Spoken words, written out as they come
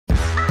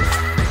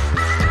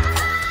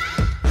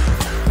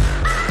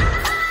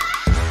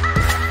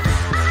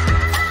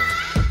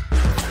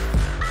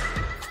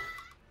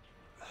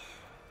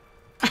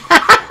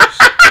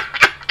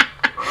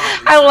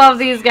love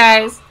these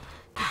guys.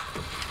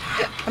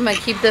 I'm gonna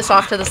keep this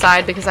off to the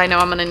side because I know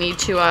I'm gonna need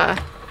to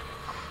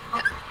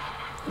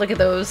look at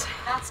those.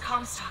 That's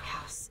Comstock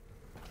House.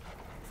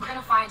 If we're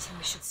gonna find him,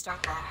 we should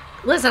start there.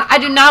 Listen, I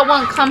do not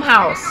want Cum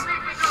House.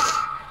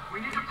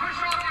 We need to push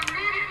off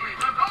immediately.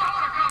 The boats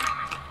are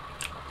coming.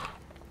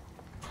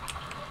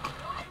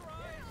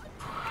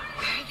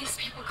 Where are these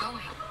people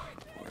going?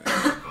 Where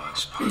the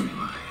bots put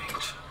my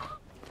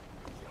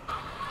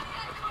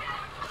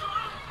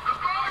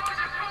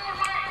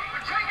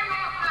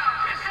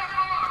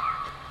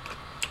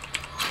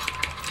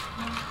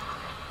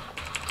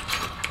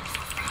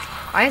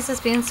Why is this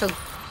being so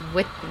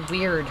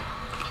weird?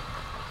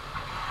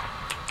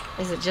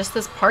 Is it just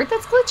this part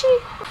that's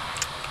glitchy?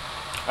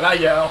 Hello,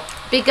 yo.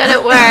 Be good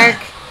at work.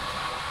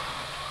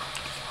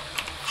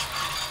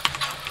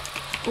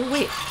 Oh,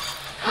 wait.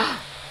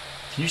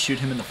 Can you shoot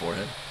him in the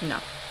forehead? No.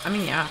 I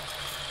mean, yeah.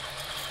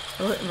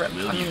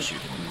 Will you shoot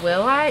him?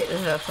 Will I?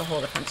 That's a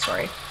whole different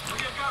story.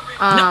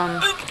 Wanna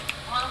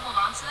hold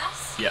on to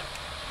this? Yeah.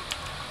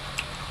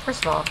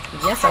 First of all,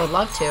 yes, I would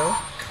love to.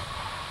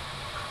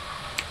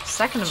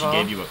 Second of all, She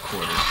gave you a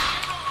quarter.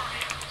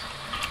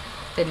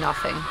 did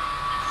nothing.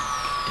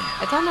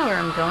 I don't know where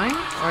I'm going.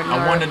 Or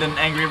I wanted an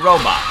angry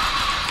robot.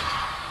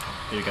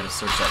 Here, you gotta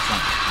search that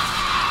trunk.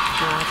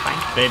 No, it's fine.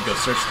 Babe, go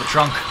search the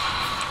trunk.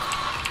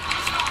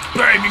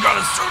 Babe, you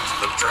gotta search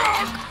the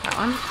trunk. That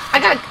one. I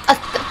got a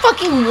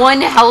fucking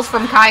 1 health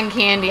from cotton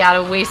candy out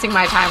of wasting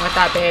my time with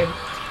that, babe.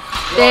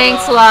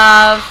 Thanks,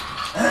 love.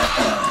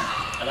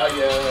 I love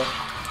you.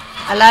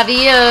 I love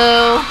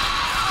you.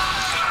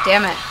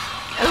 Damn it.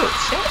 Oh,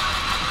 shit.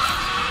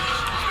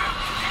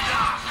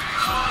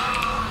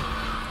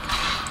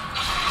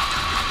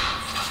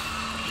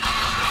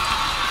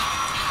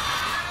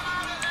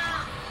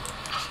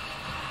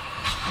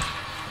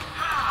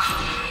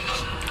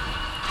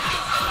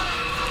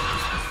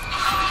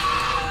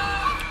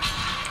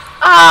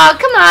 Oh,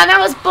 come on, that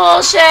was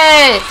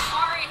bullshit!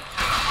 Sorry.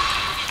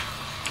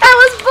 That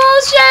was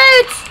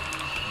bullshit!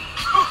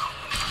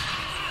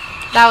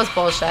 That was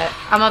bullshit.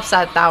 I'm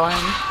upset at that one.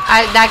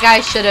 That guy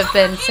should have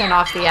been sent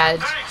off the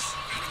edge.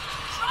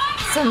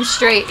 Some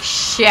straight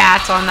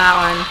shat on that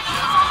one.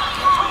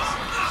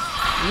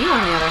 You,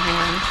 on the other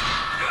hand.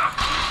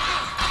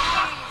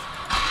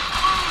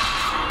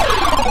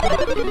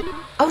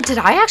 Oh, did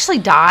I actually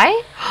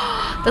die?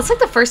 That's like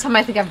the first time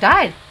I think I've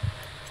died.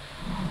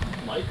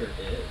 Liker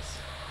is.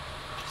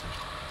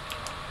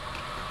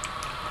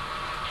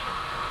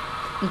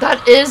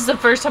 That is the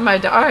first time I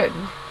died.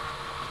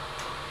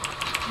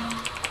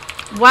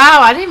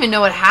 Wow, I didn't even know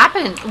what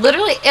happened.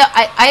 Literally,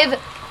 I have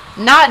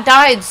not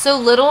died so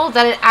little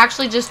that it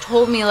actually just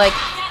told me, like,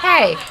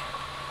 hey,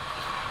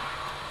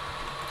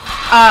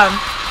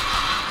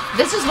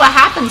 this is what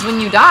happens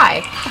when you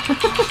die.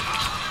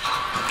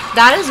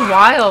 That is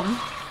wild.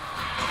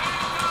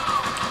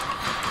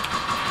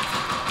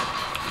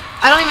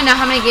 I don't even know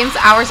how many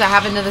hours I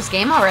have into this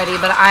game already,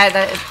 but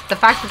the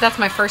fact that that's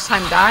my first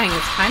time dying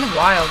is kind of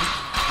wild.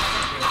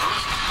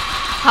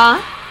 Huh?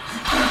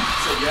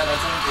 So, yeah, that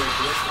sounds very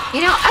cool.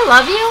 You know, I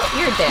love you.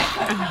 You're a dick.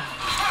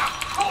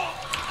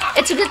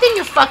 It's a good thing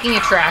you're fucking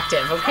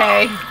attractive,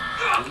 okay?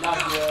 Love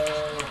you.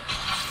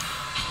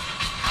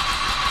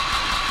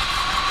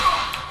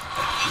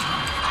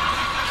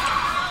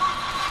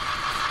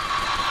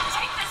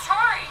 Take this,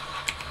 hurry!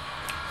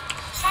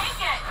 Take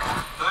it!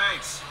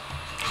 Thanks.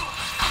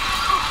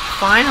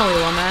 Finally,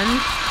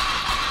 woman.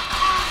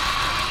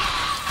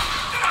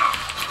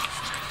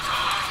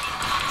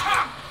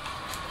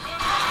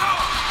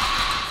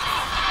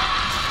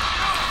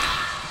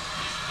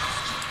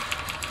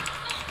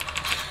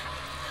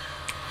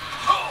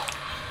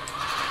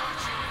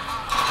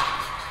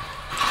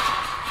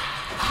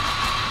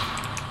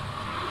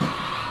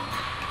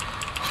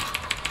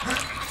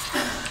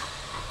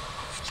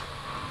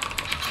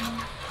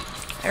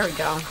 There we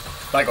go.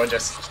 Bye,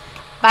 gorgeous.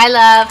 Bye,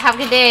 love. Have a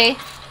good day.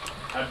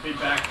 I'll be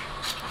back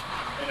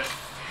in a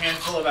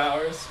handful of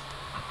hours,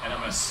 and I'm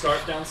gonna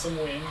start down some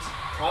wings,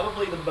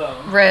 probably the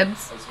bone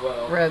Ribs. as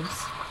well.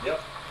 Ribs.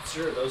 Yep,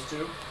 sure, those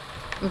two.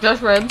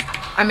 Just ribs.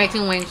 I'm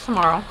making wings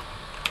tomorrow.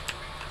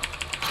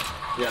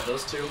 Yeah,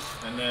 those two,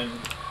 and then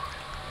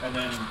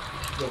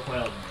go play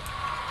out.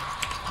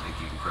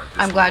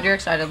 I'm glad you're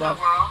excited, love.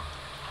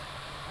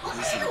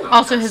 World.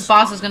 Also, his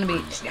boss is going to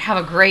have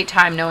a great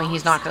time knowing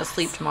he's not going to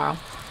sleep tomorrow.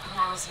 When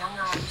I was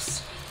younger, I used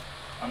to be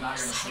I'm not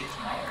gonna sleep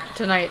tomorrow.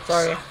 Tonight,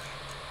 sorry.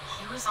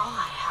 He was all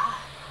I had.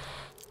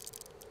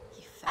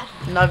 He fed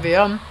me, Love you.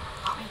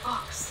 bought me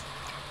books.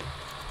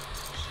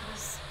 He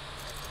was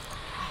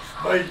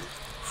my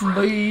friend.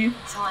 Bye.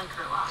 Until I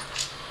grew up.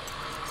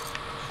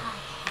 I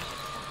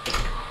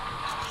hated him.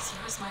 Because he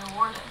was my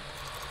warden.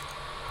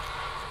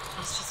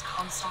 He's just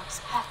Comstock's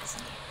pet,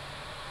 isn't he?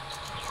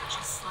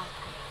 Just like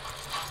me.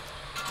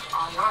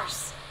 All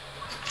yours.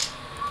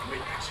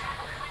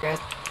 Yes.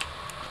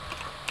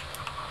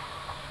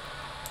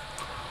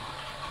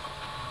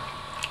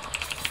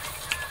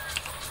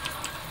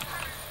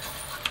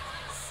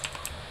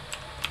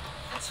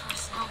 This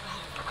was no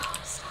better for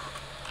Comstock.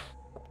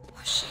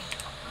 Was she?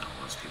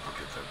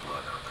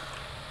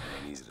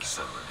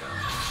 settle it down.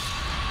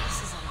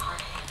 This is on our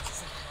hands,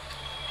 isn't it?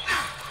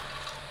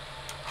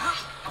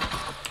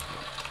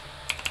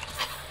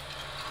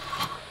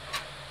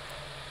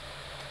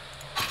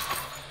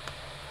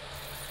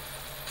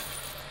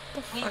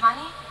 Need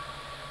money?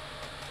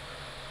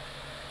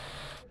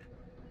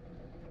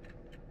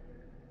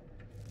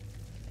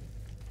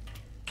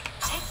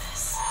 Take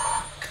this.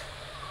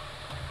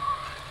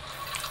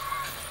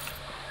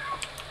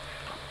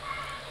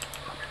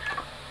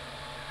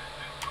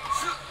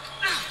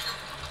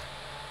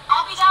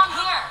 I'll be down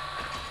here.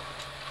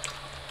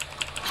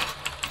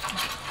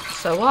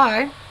 So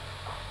why?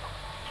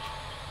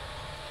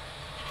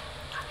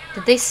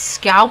 Did they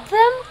scalp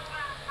them?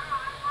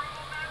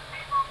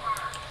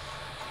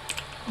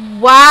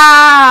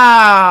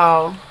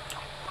 Wow.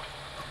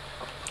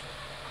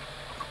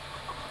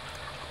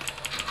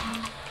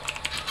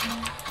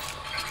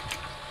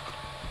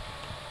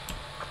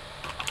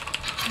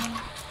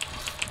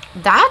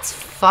 That's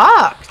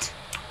fucked.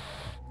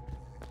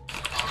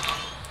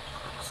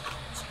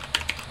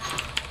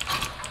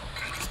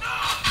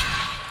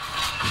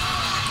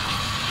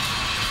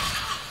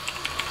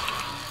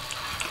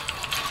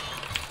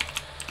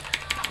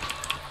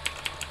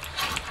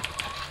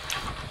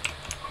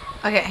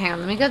 Okay, hang on.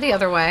 Let me go the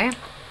other way.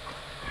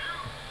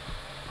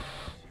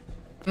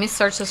 Let me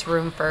search this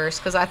room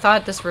first, because I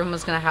thought this room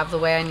was going to have the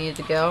way I needed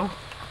to go.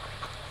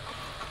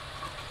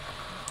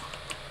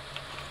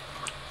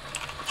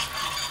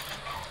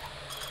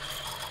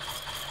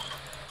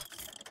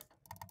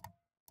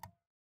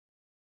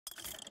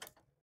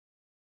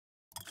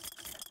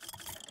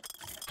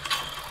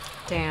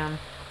 Damn.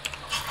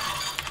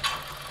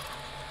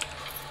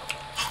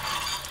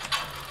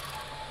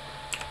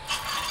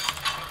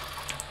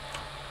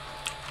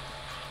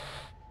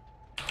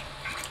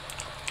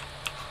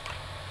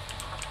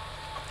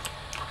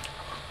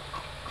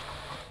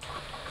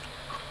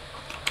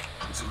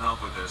 Need some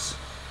help with this.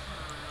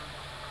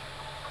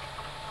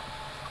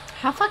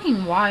 How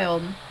fucking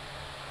wild.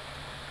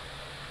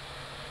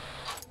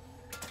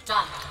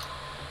 Done.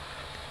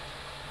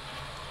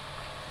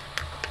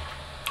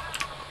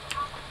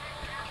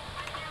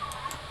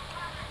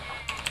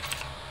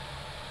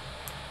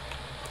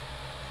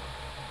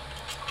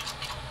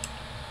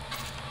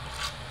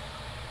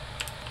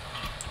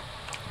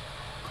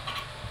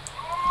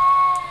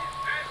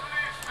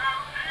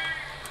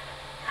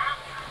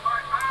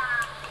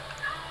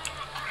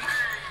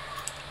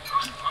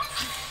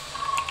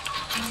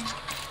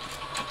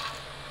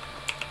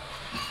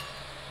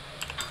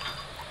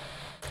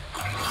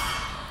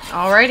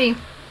 Alrighty.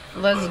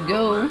 Let's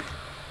go.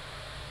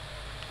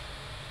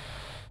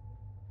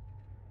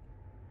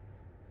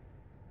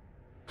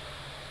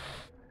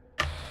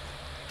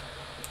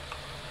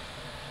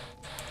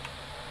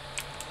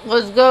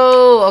 Let's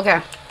go.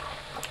 Okay.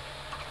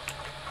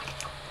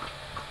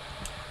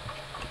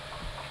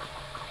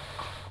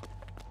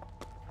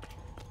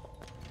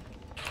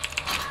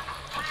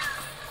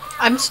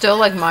 I'm still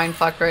like mind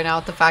fucked right now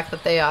with the fact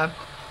that they have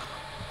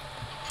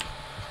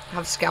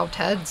scalped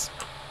heads.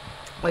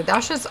 Like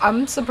that's just,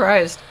 I'm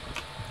surprised.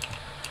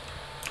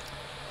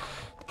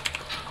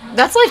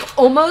 That's like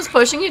almost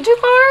pushing it too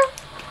far.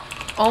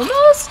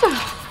 Almost.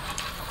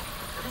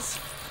 This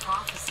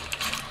prophecy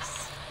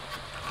business.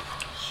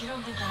 You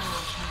don't think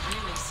anyone can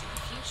really see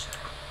the future,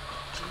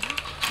 do you?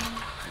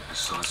 I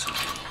saw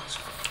something once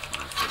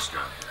when I first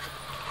got here.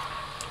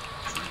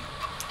 Dream.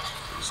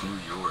 It was New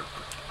York,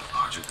 but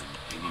larger than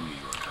any New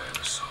York I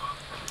ever saw.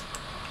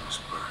 It was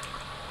burning.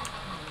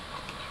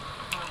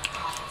 One of the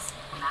prophets'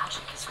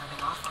 magic is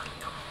rubbing off on you.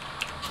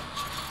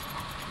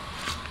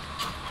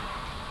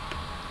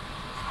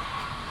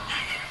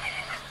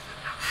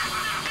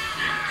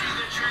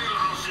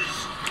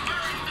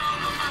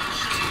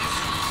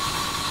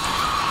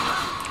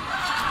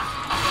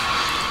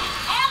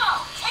 Ammo!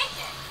 Take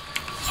it!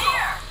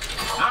 Here!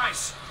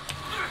 Nice!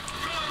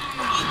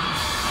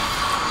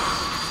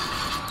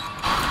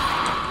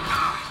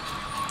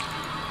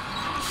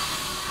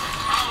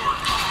 Our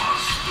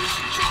cause is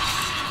just.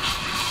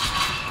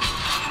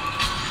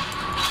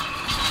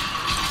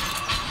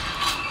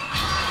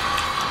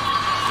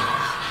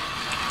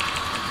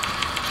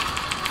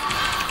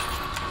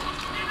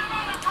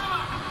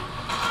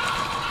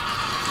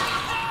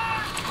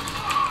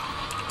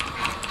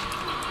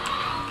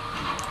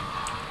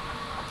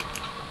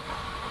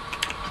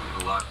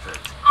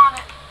 Lockpicked. On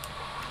it.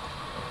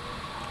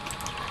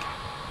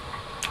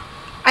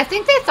 I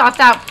think they thought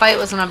that fight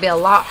was going to be a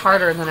lot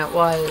harder than it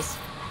was.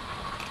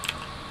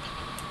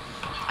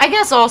 I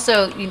guess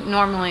also,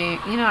 normally,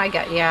 you know, I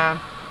get, yeah.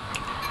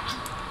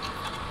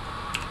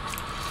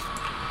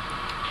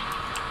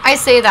 I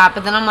say that,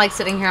 but then I'm like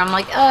sitting here, I'm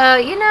like,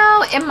 you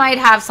know, it might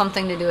have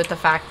something to do with the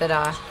fact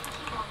that,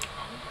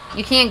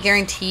 you can't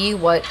guarantee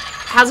what,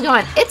 how's it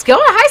going? It's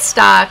going. Hi,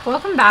 Stock.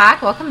 Welcome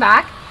back. Welcome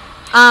back.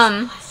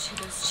 Realized who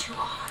those two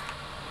are.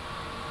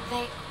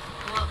 They,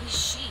 well, at least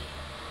she,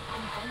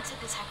 invented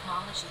the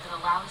technology that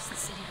allows the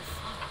city to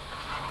float.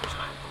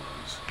 Giant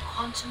balloons.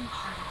 Quantum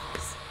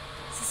particles,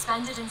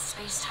 suspended in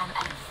space-time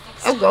and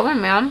fixed. Oh, going,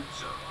 man.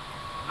 So,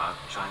 Not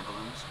giant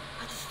balloons?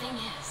 But the thing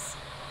is,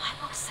 my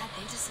book said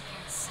they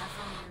disappeared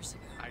several years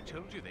ago. I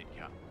told you they'd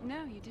come.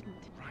 No, you didn't.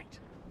 Right.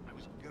 I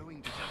was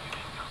going to tell you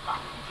they'd come.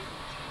 But you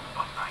didn't.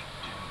 But I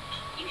didn't.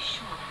 You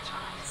sure that's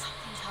right?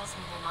 Something tells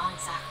me they're not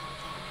exactly what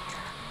they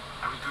appear.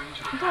 I was going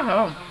to. What the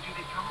hell? I told you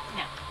they'd come.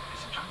 No,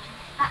 Disjunctive.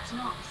 that's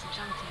not the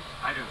subjunctive.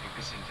 I don't think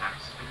the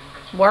syntax has been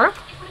invented. Work?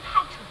 It would have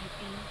had to have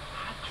been.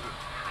 Had to have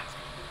had.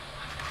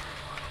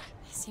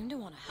 They seem to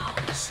want to help.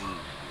 They seem to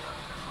be out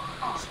of their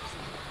minds.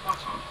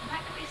 What's on?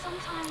 That could be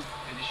sometimes.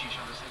 Finish each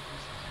other's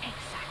sentences.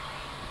 Exactly.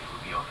 It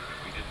would be odder if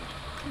we didn't.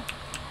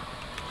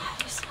 How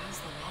do you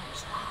suppose they manage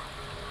that?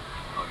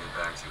 I'll get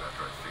back to you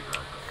after I figure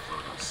out the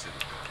floating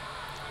city.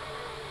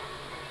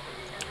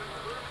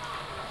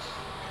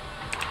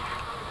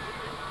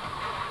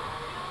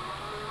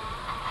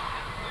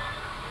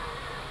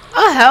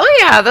 Oh, hell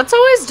yeah. That's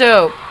always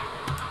dope.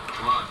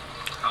 Come on.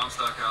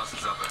 Comstock House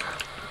is up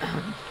ahead.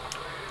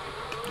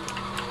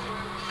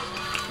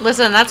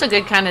 Listen, that's a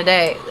good kind of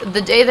day.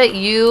 The day that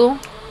you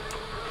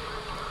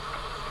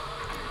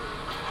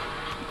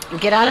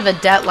get out of a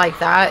debt like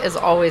that is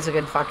always a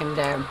good fucking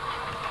day. You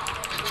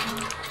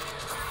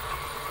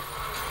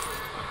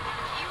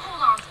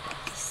hold on to that.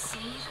 The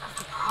seed of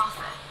the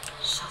prophet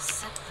shall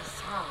set the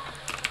throne.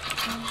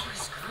 He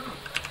was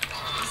groomed,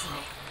 isn't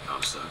he?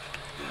 Comstock?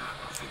 Yeah,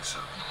 I think so.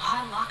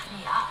 Why lock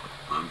me up?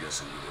 I'm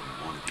guessing he didn't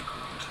want to be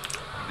groomed.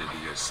 Maybe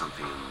he has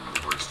something in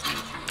the works to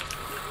make you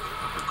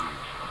agree.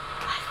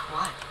 Like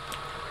what?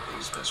 I think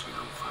it's best we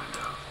don't find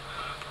out.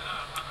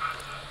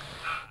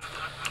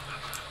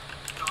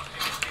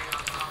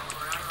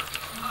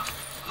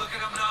 Look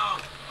at him now!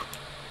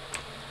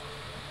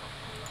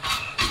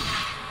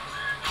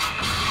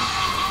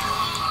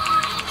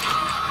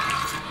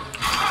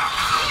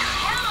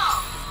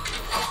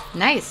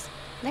 Nice.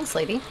 Thanks,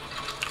 lady.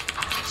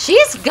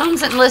 She's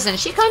comes and listen,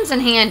 she comes in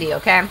handy,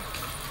 okay?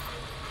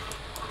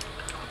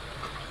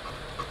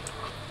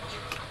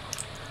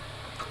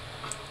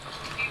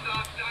 He's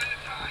off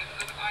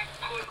sanitized, and I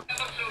could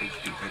never show you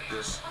You picked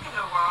this? Look at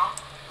the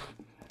world.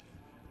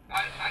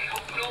 I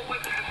hope no one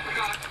has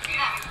forgotten me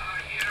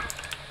here.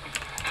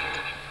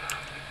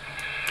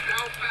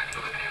 Now back to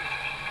the news.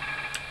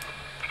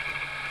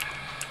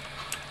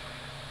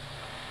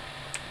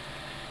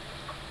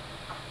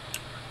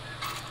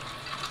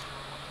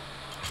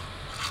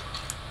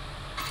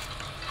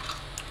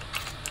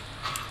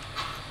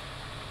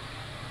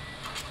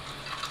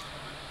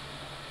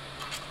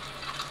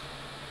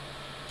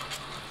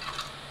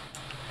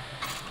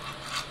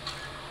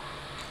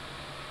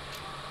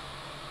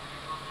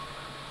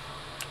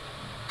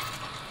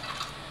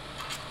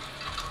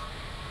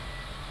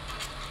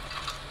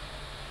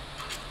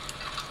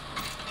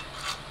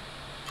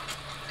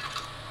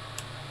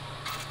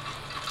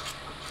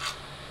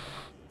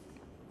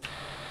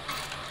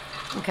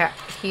 Okay,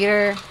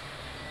 heater.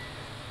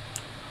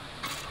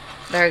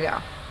 There we go.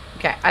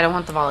 Okay, I don't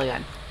want the volley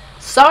gun.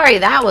 Sorry,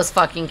 that was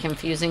fucking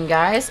confusing,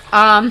 guys.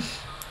 I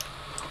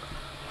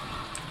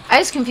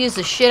just confused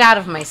the shit out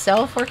of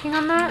myself working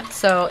on that,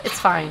 so it's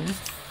fine.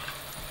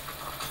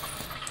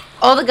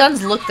 All the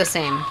guns look the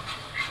same,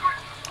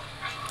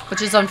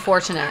 which is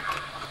unfortunate.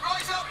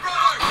 Rise up,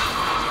 brother!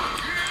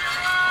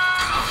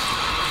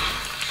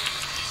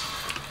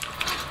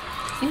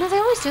 You know, they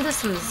always do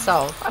this to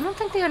themselves. I don't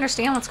think they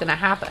understand what's gonna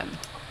happen.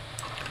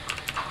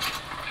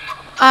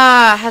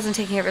 Hasn't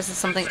taken care of this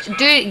something.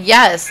 Dude,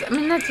 yes. I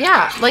mean, that's,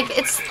 yeah. Like,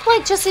 it's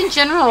like just in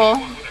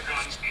general.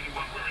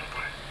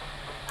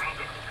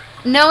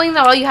 Knowing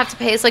that all you have to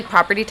pay is like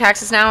property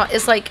taxes now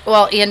is like,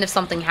 well, and if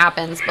something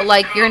happens, but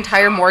like your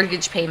entire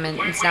mortgage payment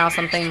is now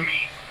something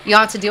you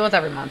have to deal with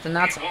every month, and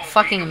that's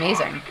fucking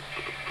amazing.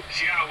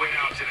 See, I went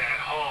out to that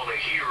hall of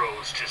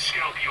heroes to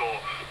scalp your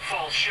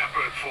false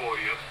shepherd for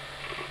you.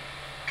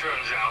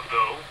 Turns out,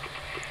 though,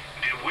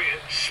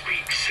 DeWitt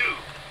speaks Sioux.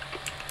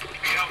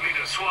 He helped me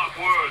to swap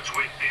words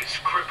with this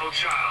crippled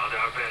child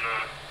I've been,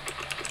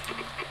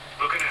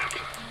 looking after.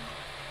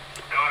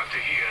 Now, after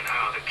hearing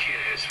how the kid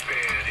has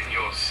fared in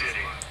your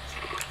city,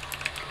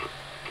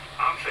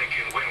 I'm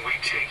thinking when we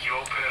take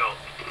your pelt,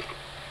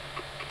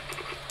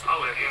 I'll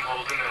let him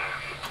hold the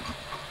knife.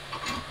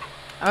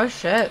 Oh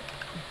shit.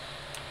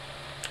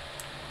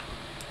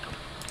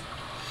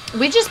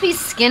 We just be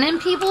skinning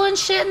people and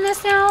shit in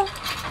this now?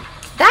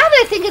 That,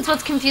 I think, is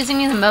what's confusing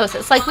me the most.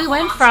 It's like we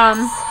went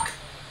from,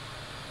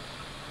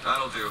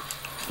 That'll do.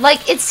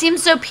 like, it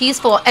seems so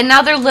peaceful, and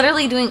now they're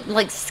literally doing,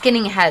 like,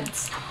 skinning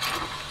heads.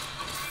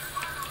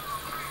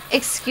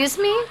 Excuse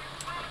me?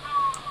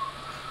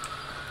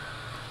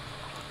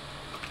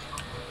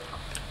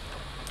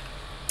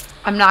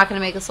 I'm not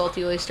gonna make a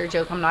salty oyster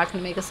joke. I'm not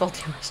gonna make a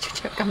salty oyster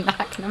joke. I'm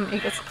not gonna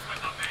make a...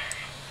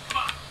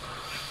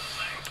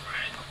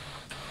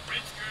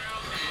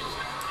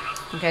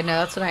 Okay, no,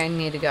 that's what I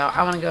need to go.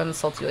 I want to go on the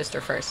salty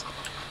oyster first.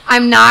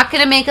 I'm not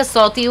gonna make a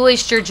salty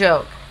oyster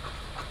joke.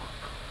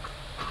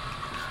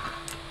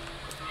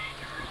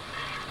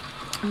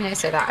 I mean, I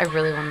say that. I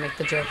really want to make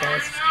the joke,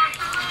 guys.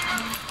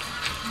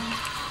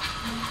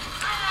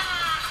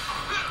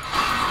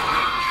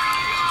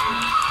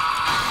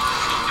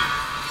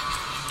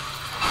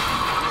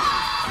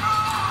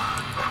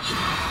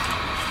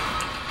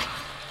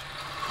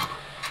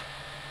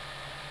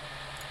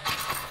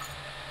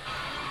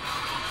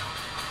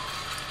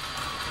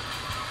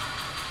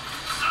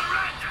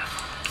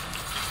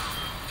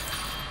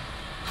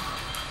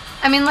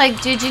 I mean,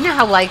 like, dude, you know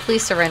how likely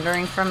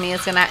surrendering from me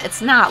is gonna...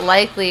 It's not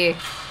likely.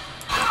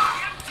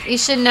 You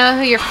should know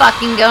who you're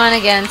fucking going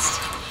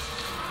against.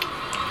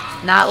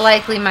 Not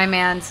likely, my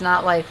man. It's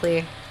not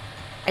likely.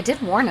 I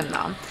did warn him,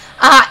 though.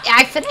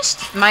 I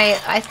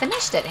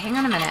finished it. Hang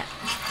on a minute.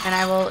 And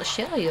I will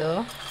show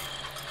you.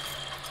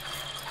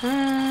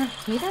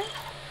 Heater?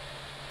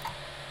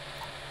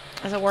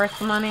 Is it worth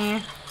the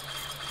money?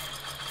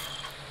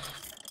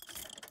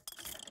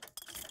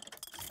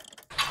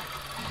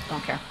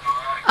 Don't care.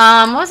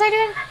 What was I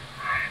doing?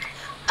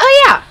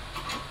 Oh, yeah.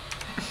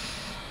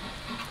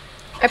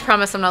 I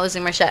promise I'm not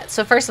losing my shit.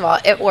 So, first of all,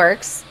 it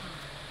works.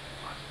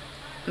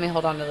 Let me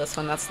hold on to this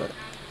one.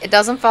 It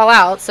doesn't fall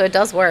out, so it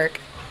does work.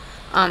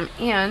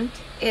 And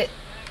it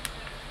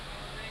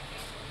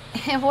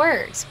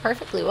works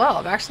perfectly well.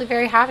 I'm actually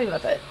very happy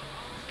with it.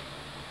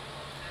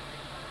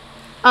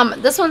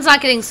 This one's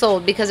not getting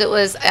sold because it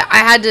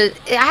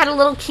had a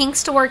little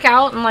kinks to work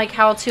out and like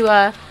how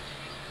to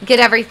get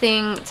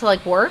everything to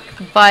like work,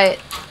 but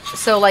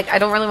so like I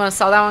don't really want to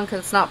sell that one because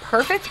it's not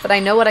perfect, but I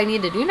know what I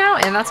need to do now,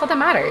 and that's what that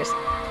matters.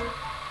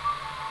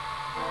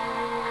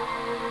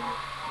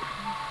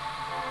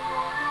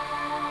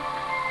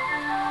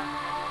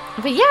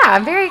 But yeah,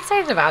 I'm very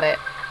excited about it.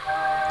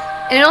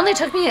 And it only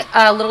took me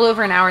a little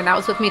over an hour, and that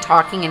was with me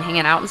talking and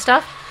hanging out and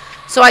stuff.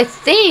 So I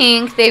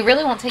think they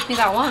really won't take me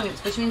that long,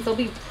 which means they'll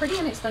be pretty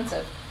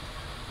inexpensive.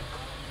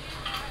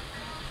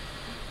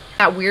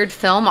 That weird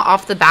film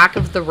off the back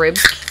of the rib,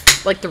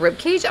 like the rib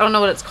cage. I don't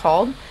know what it's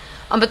called.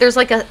 But there's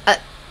like a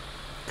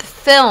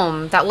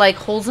film that like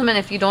holds them, and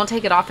if you don't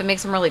take it off, it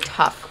makes them really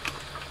tough.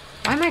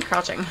 Why am I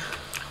crouching?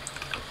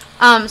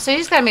 So you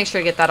just gotta make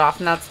sure to get that off,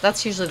 and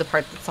that's usually the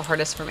part that's the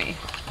hardest for me.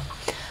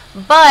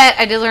 But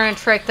I did learn a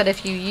trick that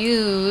if you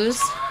use,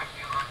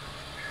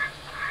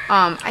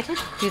 I did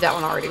do that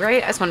one already,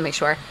 right? I just want to make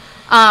sure.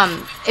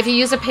 If you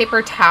use a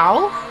paper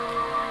towel,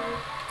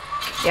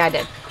 yeah, I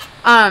did.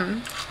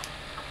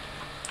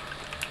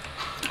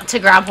 To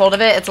grab hold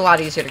of it, it's a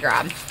lot easier to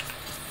grab.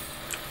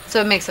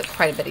 So it makes it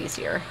quite a bit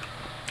easier.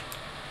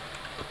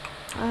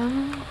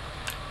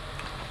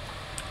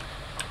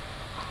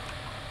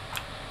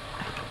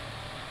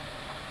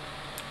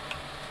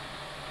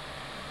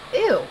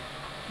 Ew.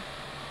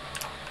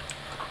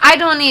 I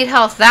don't need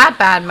health that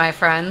bad, my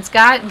friends.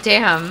 God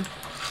damn.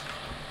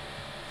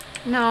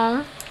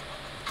 No.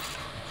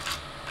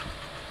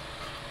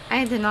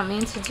 I did not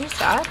mean to do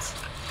that.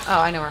 Oh,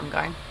 I know where I'm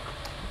going.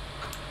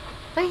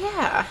 But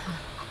yeah.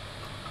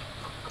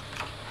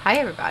 Hi,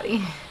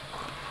 everybody.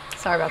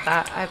 Sorry about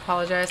that. I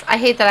apologize. I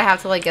hate that I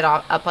have to like get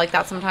up like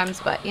that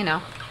sometimes, but you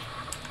know.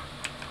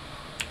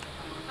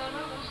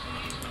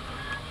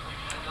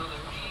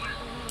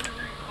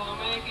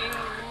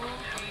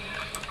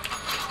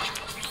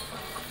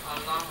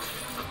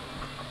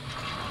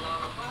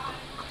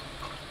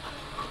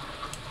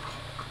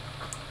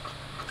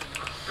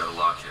 Got a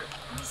lock here.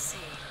 Let me see.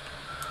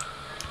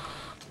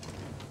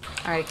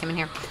 Alright, come in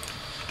here.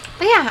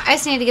 But yeah, I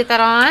just need to get that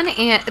on,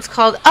 and it's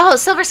called, oh,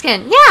 silver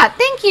skin. Yeah,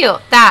 thank you.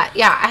 That,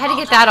 yeah, I had to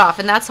get that off,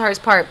 and that's the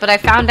hardest part. But I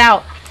found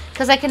out,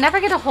 because I can never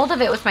get a hold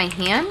of it with my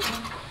hand,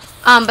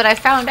 but I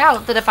found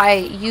out that if I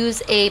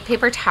use a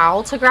paper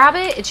towel to grab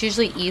it, it's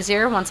usually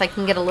easier once I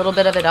can get a little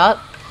bit of it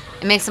up.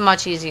 It makes it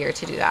much easier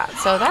to do that,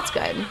 so that's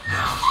good.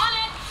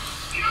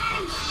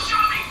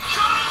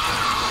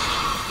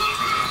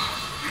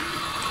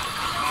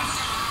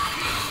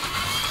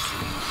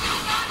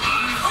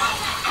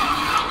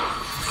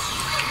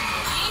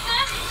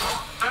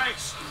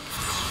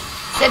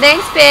 Say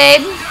thanks,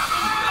 babe.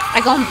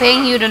 I gonna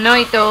bang you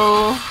tonight,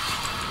 though.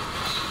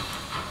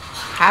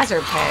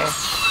 Hazard pay.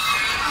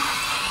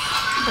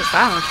 What was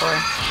that one for?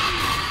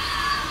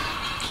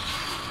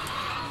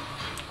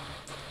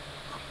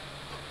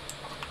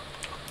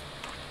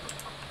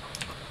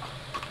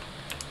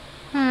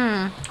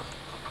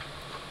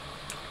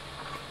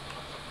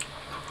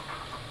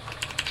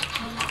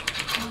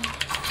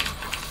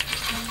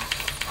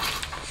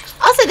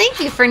 Also,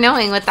 thank you for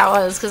knowing what that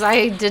was, because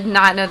I did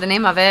not know the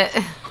name of it.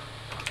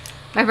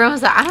 My brain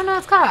was like, I don't know what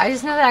it's called. I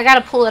just know that I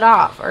gotta pull it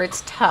off, or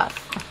it's tough.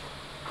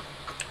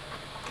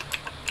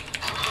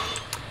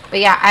 But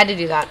yeah, I had to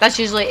do that. It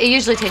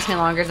usually takes me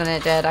longer than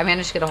it did. I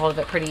managed to get a hold of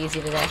it pretty easy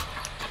today.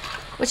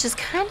 Which is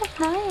kind of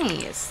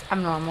nice.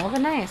 Abnormal,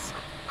 but nice.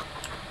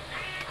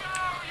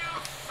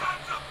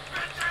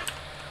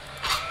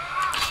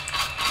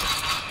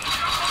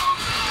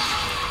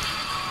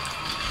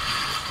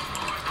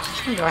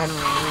 I'm gonna go ahead and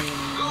read.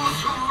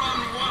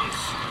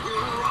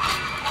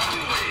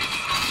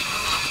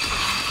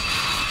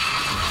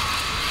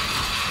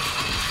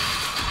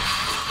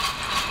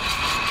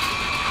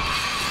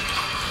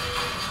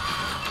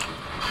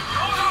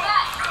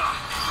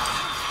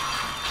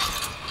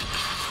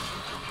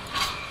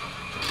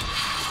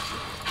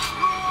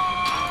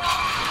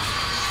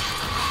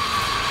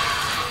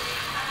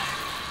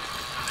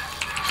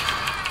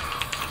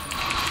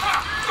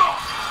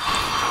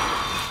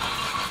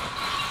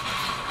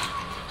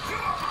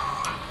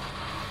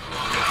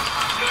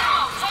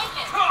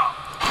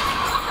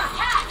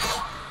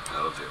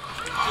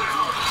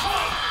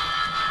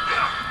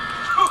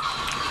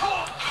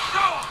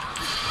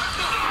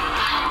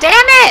 Damn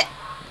it!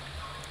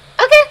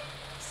 Okay.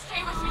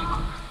 Stay with me.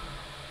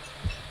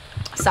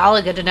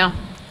 Solid, good to know.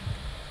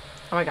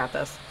 Oh, I got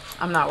this.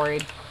 I'm not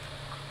worried.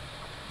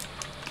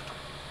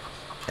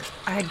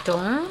 I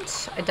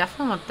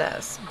definitely want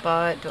this,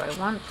 but do I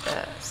want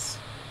this?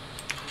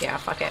 Yeah,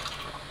 fuck it.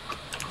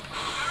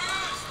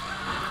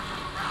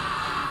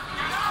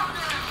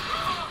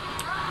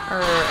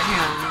 Or,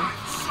 hang on.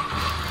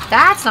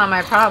 That's not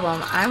my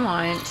problem. I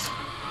want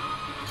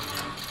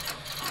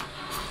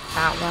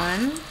that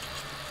one.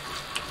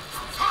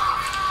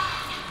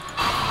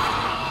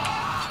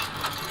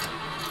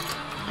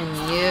 And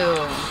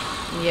you.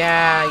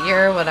 Yeah,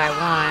 you're what I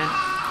want.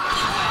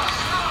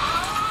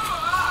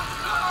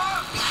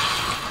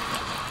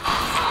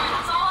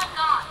 That's all I've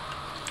got.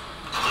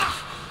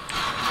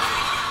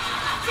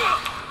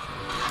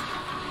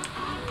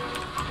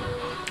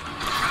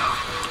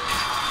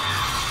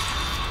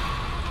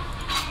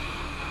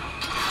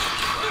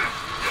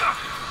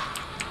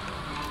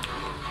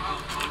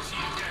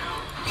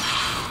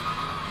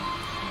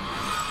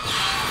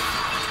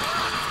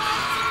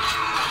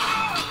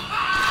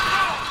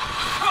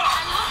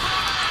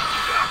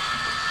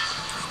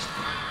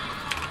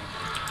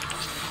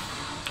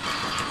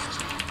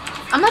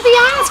 I'm gonna be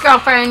honest,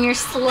 girlfriend. You're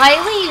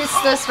slightly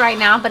useless right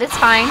now, but it's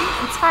fine.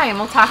 It's fine.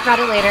 We'll talk about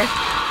it later.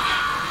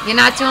 You're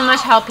not doing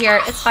much help here.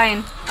 It's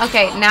fine.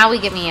 Okay, now we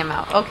get me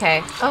ammo.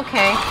 Okay.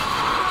 Okay.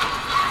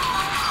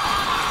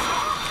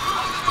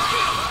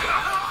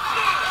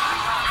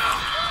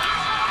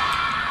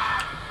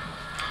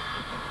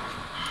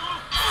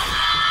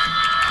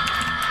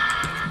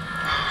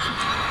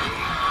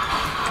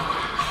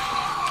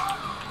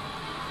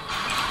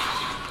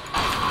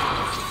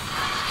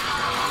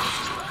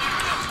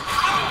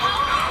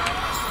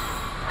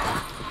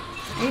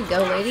 There you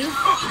go, lady.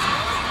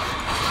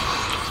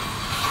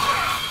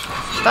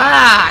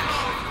 Fuck!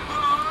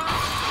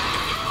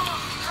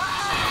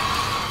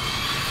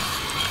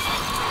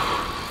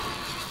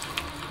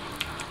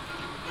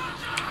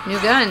 New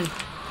gun.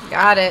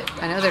 Got it.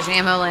 I know there's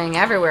ammo laying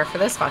everywhere for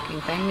this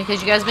fucking thing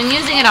because you guys have been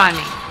using it on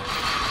me.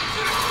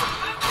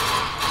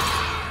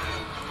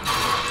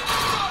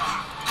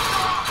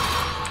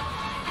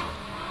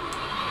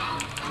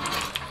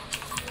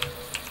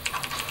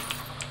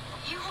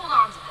 You hold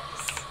on to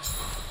this.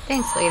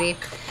 Thanks, lady.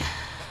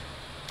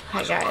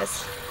 Hi,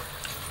 guys.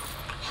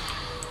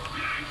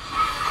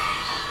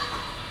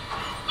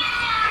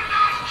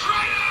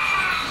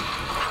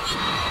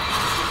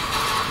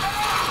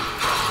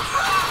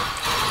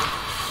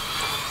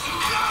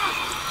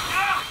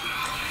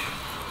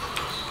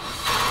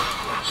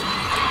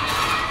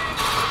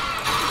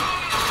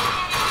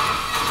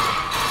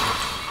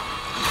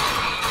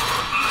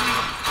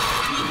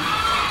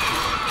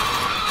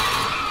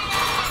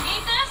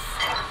 Need this?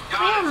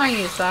 I might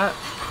use that.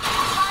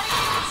 Try to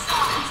get it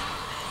stopped.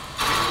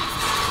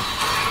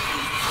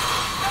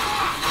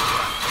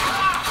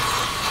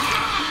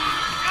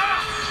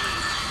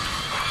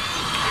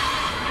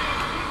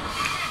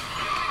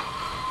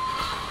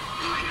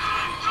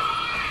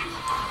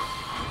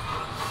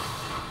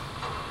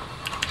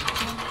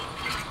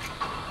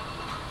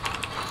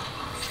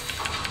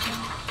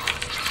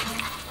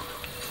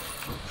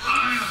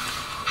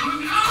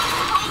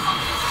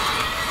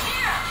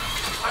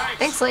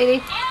 Thanks, lady.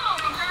 Ammo,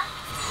 Hooker.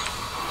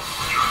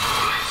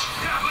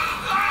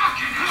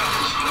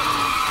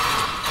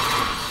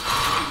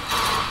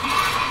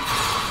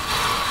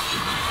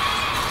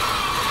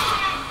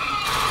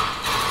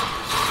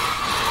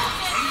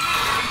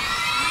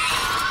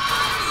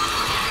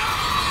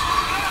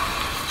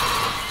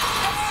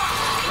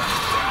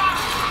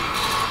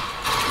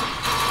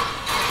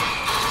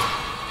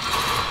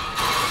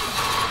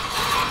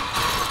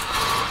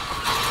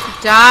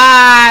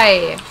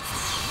 Die!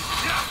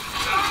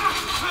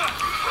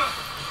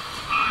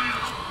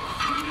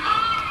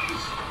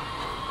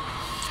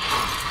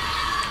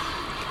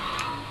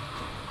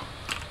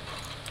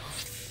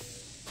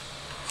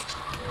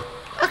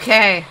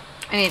 Okay,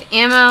 I need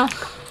ammo.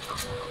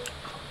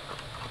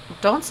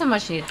 Don't so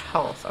much need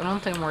health. I don't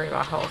think I'm worried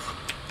about health.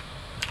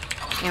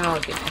 Ammo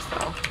would be nice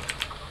though.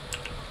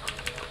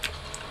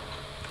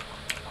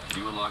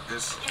 Can you unlock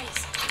this?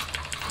 Yes.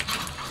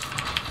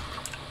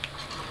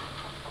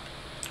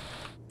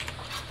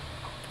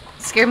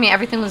 It scared me.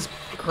 Everything was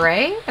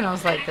gray, and I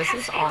was like, "This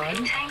is odd."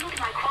 Entangled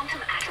my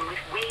quantum atom with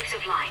waves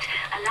of light,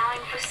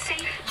 allowing for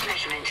safe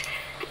measurement.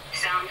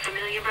 Sound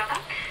familiar, brother?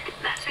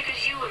 That's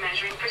because you were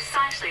measuring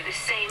precisely the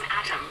same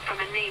atom from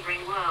a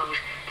neighboring world.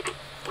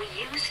 We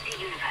used the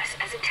universe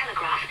as a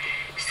telegraph.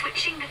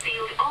 Switching the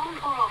field on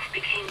or off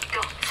became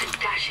dots and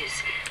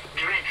dashes.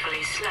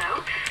 Dreadfully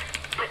slow.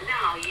 But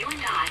now you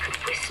and I could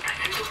whisper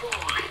through the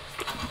wall.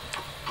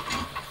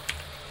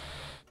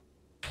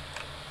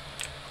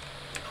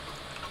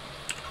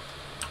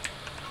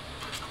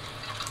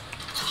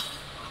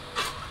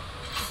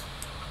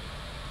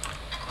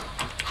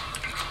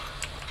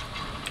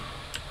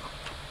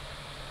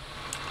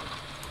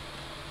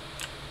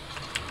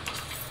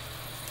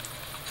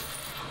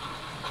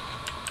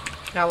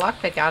 Got a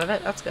lockpick out of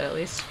it. That's good, at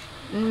least.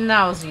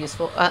 That was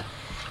useful.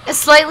 A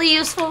slightly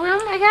useful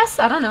room, I guess?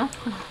 I don't know.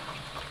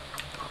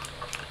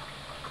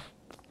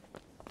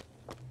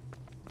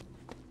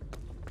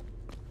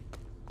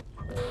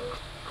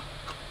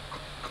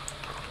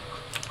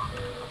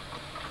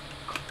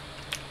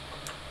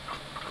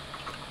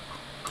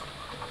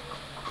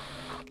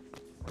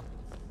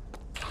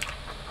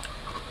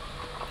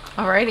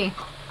 Alrighty.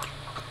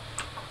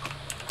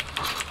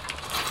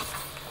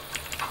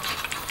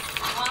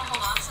 Wanna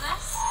hold on to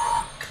this?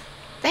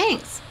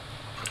 Thanks.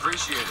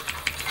 Appreciate it.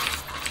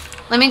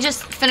 Let me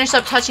just finish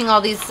up touching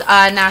all these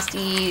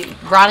nasty,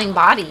 rotting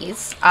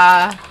bodies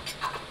and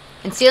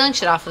stealing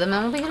shit off of them,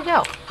 and we'll be good to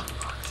go.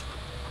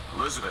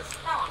 Elizabeth.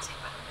 That won't take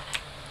but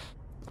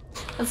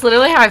a minute. That's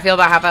literally how I feel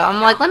about half of it.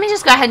 I'm like, let me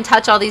just go ahead and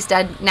touch all these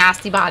dead,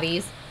 nasty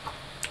bodies,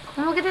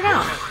 and we'll get it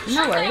out.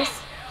 No worries.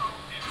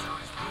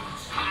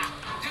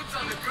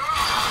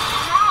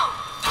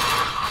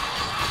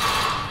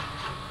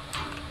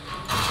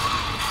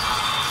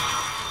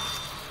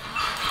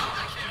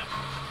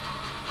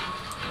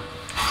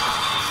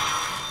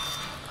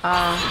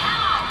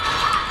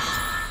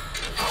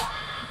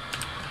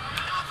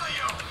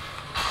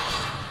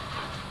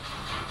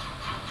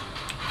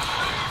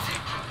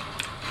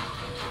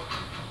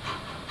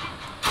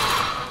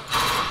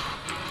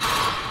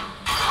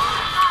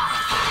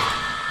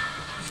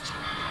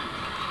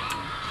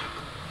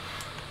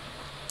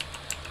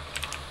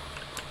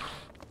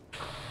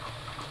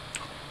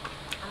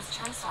 Those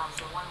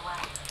turnstiles are one way.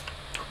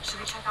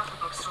 Should we check out the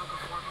bookstore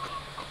before we leave?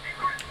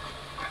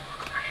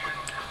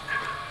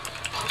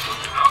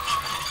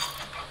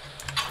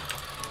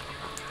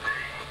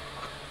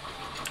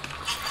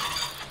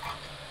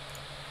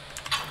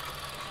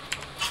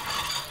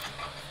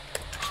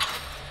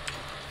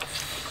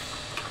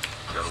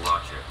 Got a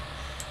lock here.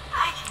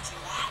 I can do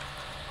that.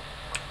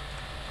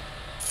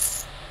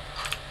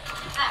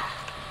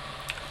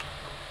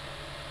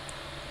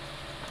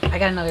 There. I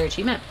got another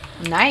achievement.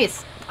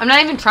 Nice. I'm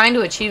not even trying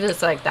to achieve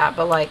this like that,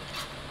 but like,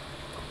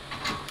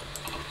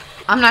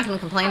 I'm not going to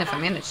complain if I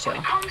manage to.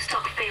 What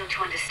Comstock failed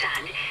to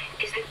understand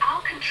is that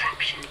our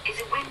contraption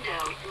is a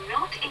window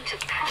not into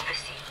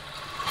prophecy,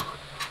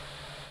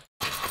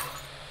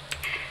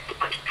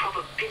 but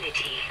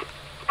probability.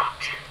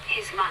 But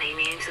his money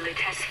means the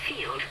Lutece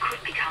field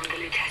could become the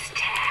Lutece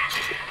tear,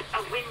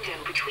 a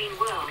window between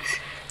worlds,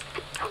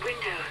 a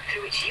window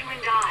through which you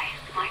and I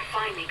might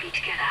finally be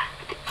together.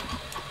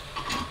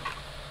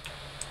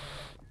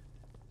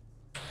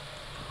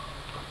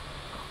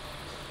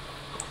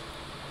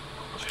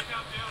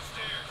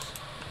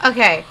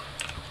 Okay.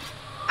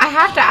 I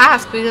have to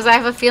ask because I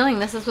have a feeling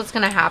this is what's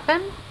going to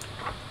happen.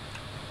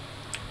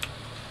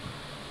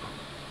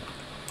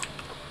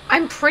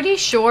 I'm pretty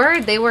sure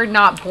they were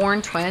not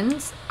born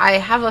twins. I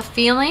have a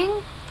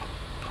feeling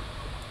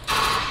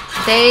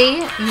they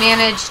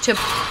managed to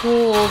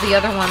pull the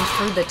other one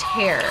through the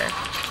tear.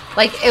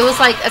 Like, it was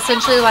like,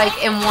 essentially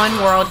like in one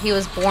world he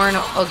was born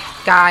a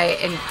guy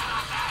and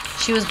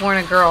she was born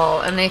a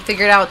girl, and they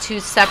figured out two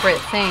separate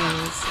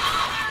things.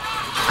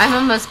 I'm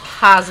almost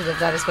positive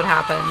that is what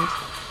happened.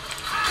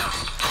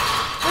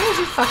 Where did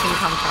you fucking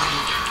come from?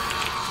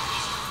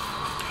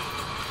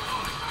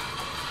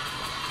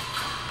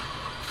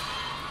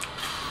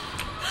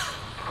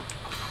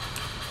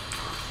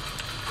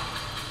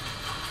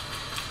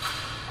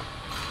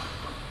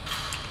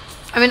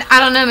 I mean, I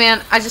don't know,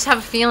 man. I just have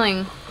a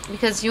feeling.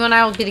 Because you and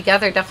I will be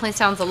together definitely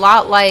sounds a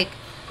lot like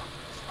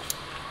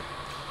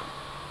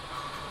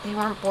they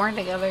weren't born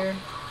together.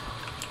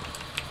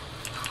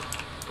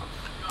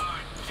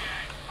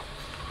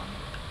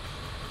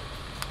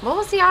 What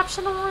was the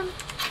optional one?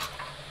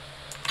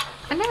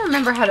 I never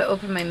remember how to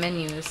open my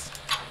menus.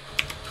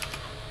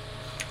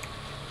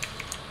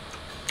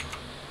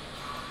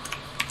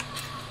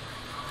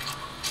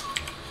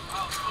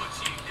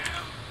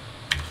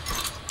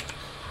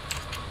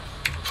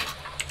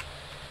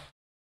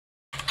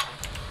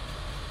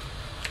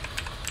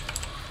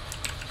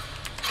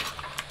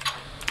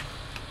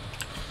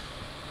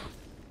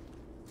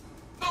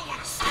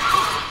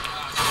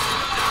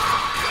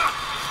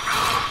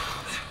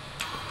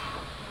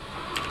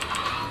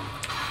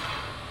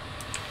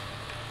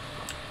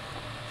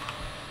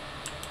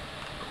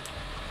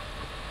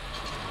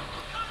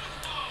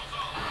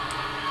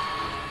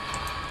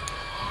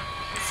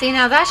 See,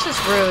 now that's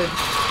just rude.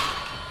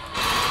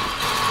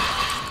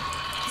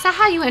 Is that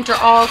how you enter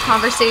all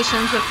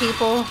conversations with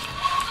people?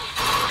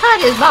 Cut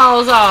his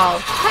balls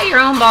off. Cut your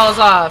own balls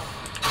off.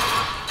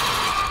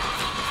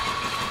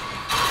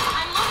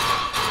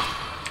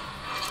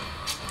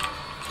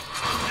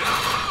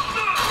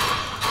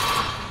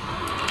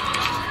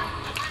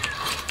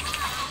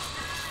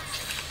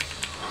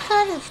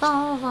 Cut his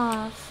balls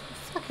off.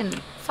 Fucking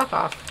fuck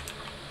off.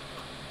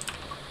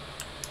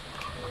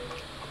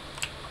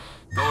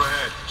 Go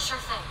ahead. Sure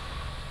thing.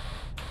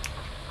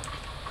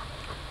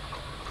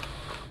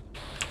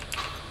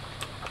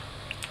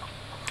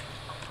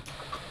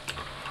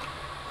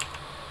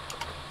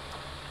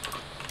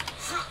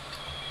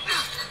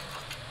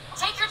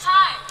 Take your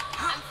time.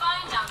 I'm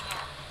fine down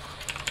here.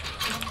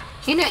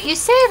 You know, you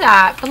say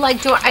that, but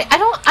like, I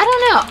don't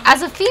know.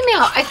 As a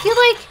female, I feel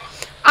like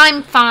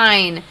I'm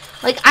fine.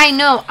 Like, I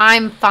know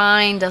I'm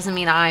fine doesn't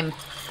mean I'm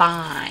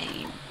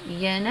fine.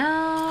 You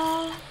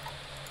know?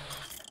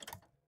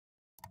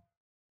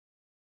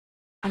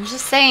 I'm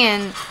just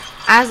saying,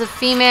 as a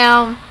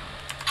female,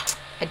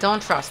 I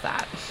don't trust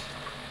that.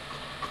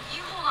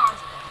 You hold on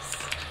to this.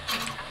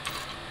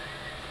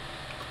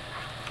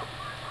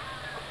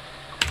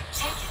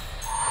 Take it.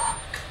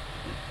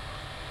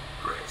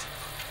 Great.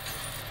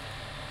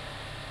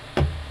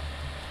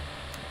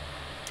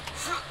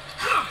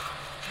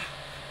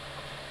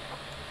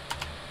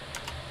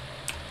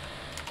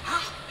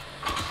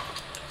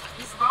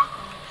 He's locked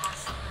when we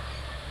pass through.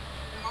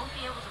 We won't be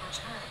able to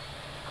return.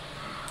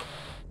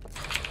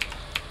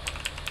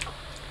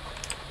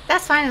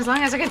 That's fine as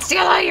long as I can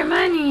steal all your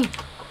money.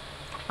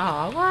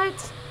 Oh,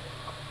 what?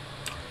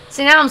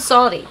 See, now I'm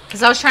salty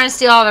because I was trying to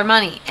steal all their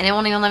money and it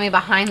won't even let me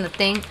behind the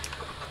thing.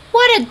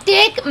 What a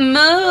dick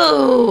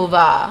move.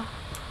 Can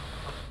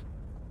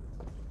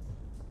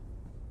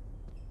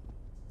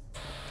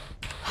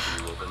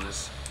you open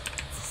this?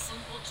 It's a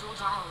simple dual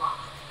dial lock.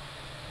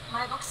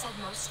 My book said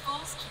most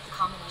fools keep the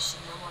combination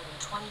no more than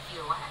 20 feet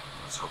away.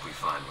 Let's hope we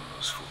find one of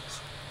those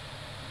fools.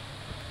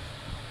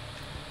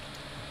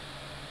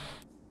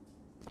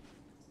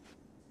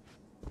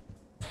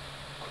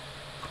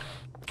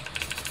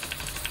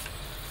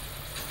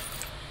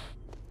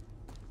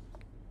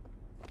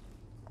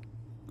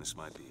 This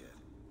might be it.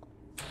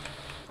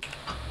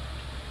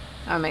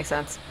 That would make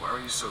sense. Why are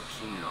you so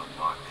keen on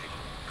lockpicking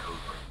and code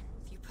breaking?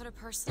 If you put a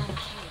person in a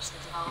cage, they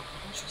develop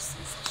an interest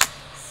in such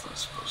things. I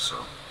suppose so.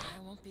 I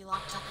won't be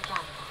locked up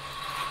again.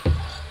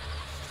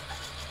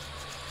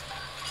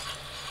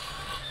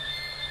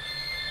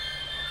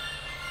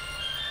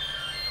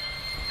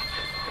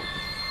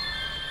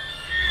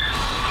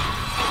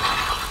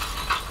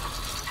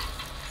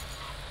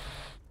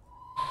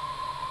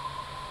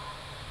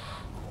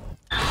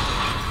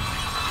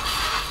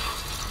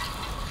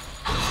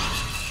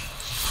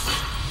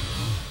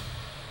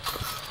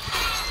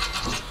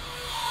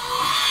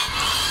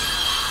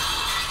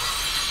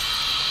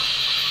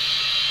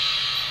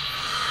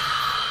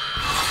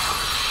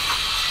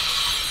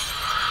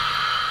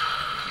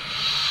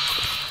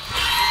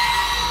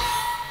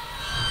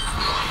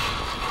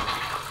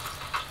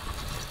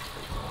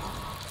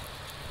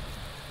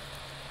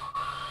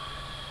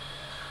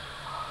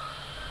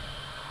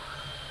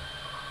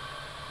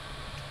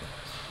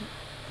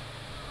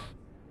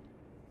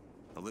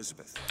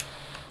 Elizabeth.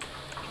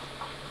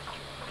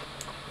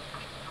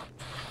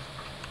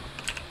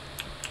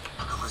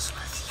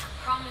 Elizabeth,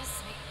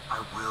 Promise me. I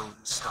will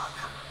stop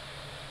him.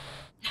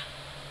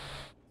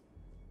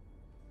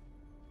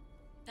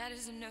 That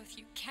is an oath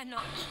you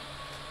cannot keep.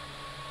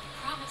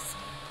 Promise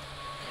me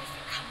that if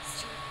it comes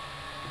to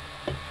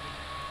it,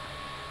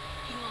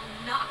 you will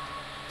not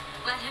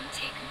let him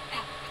take me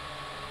back.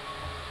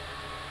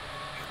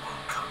 It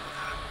won't come to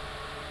that.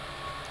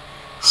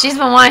 She's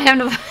been wanting him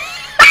to...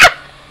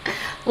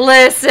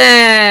 Listen.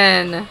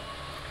 I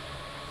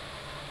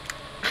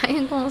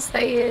ain't gonna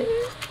say it.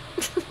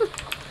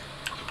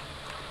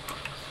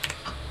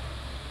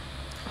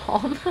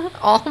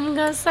 all I'm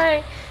gonna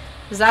say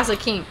is that's a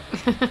kink.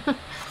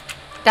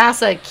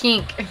 That's a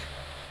kink.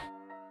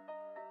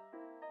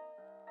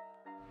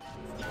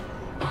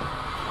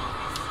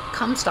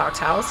 Comstock's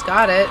house,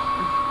 got it.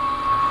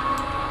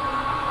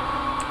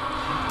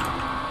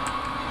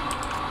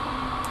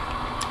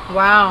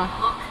 Wow.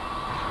 Look,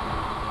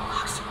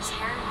 Oxford's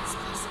hair is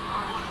close to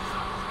mine.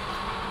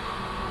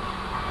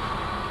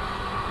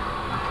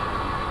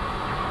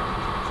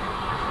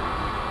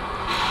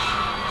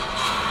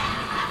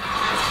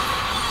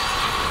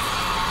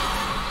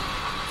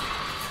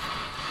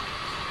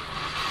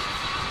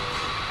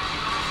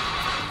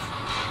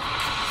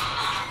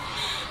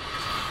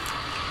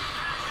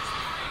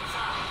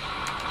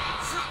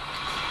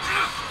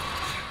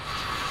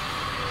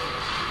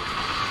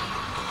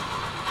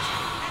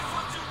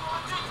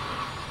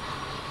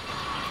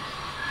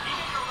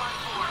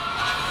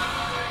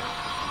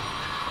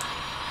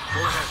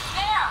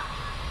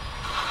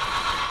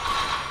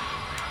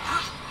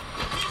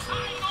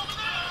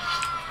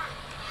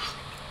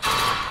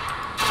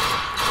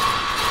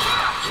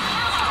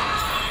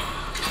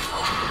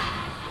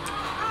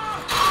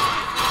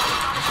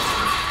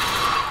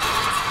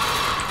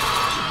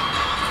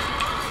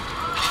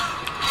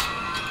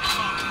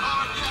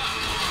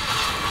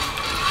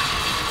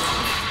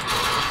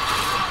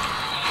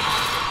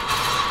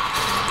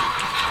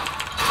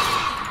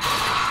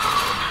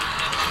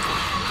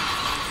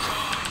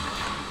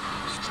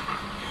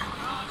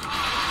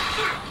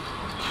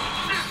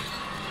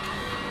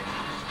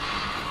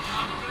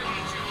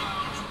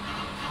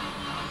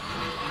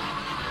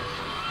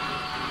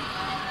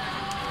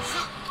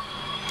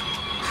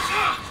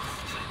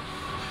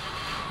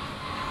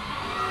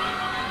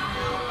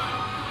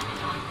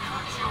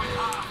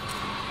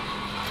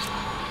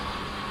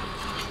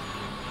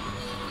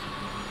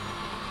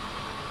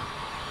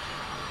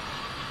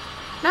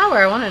 Not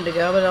where I wanted to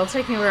go, but it'll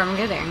take me where I'm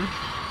getting.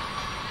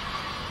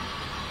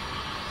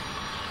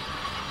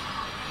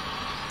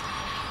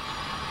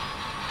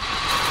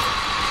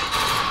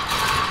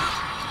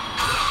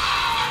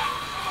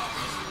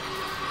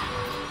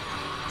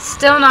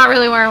 Still not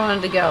really where I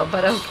wanted to go,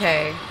 but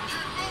okay.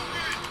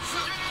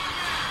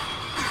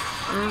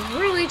 I'm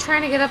really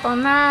trying to get up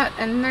on that,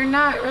 and they're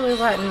not really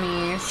letting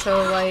me,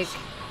 so like...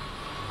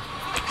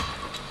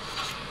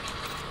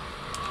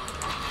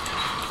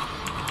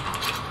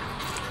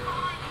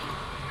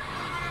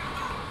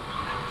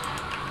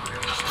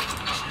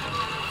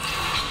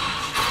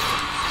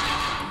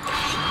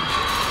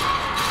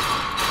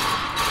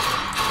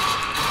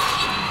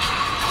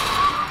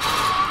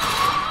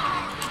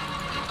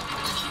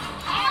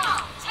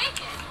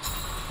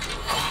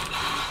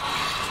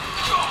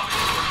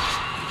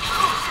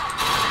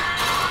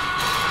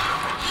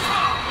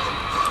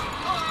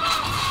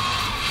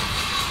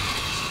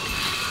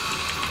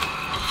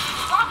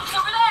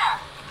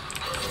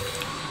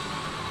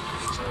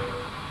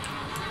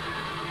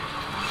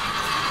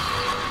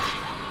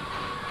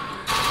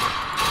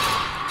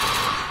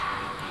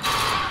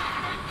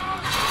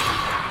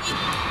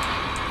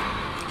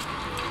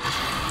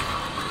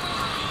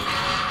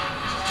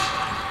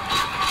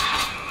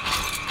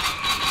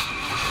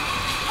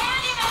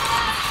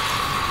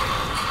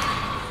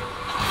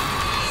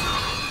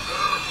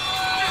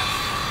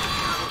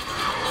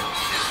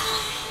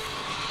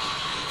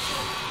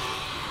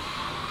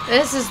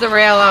 This is the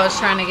rail I was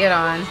trying to get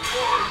on.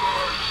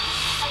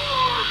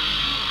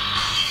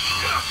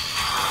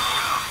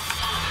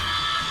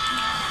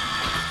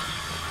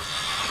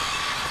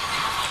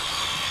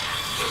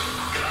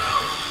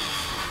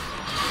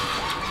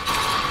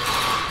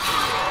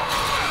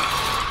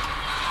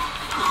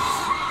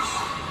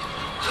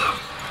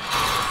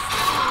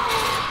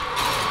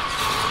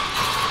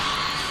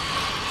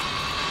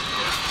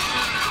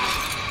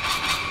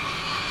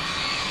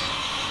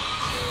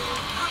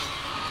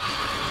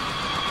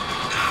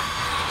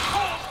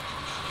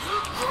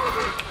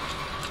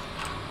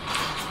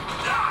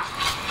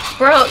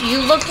 Bro, you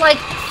look like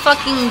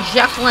fucking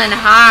Jekyll and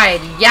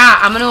Hyde. Yeah,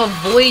 I'm gonna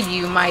avoid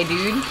you, my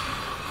dude.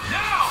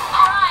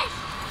 Alright.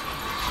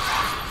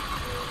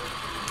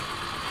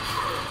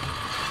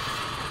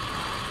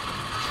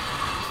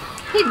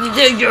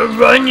 You're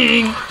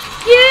running.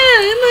 Yeah,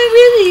 am I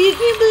really? I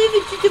can't believe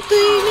it's such a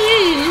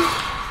plane.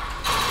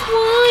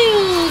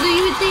 Wild. You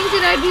would think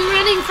that I'd be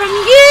running from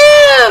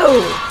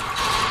you.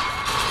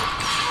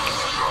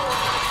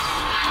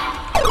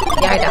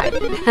 Yeah, I died.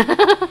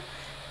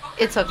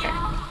 It's okay.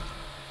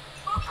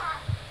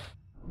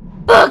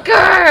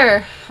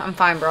 Booker! I'm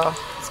fine, bro.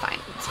 It's fine.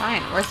 It's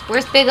fine.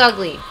 Where's Big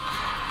Ugly?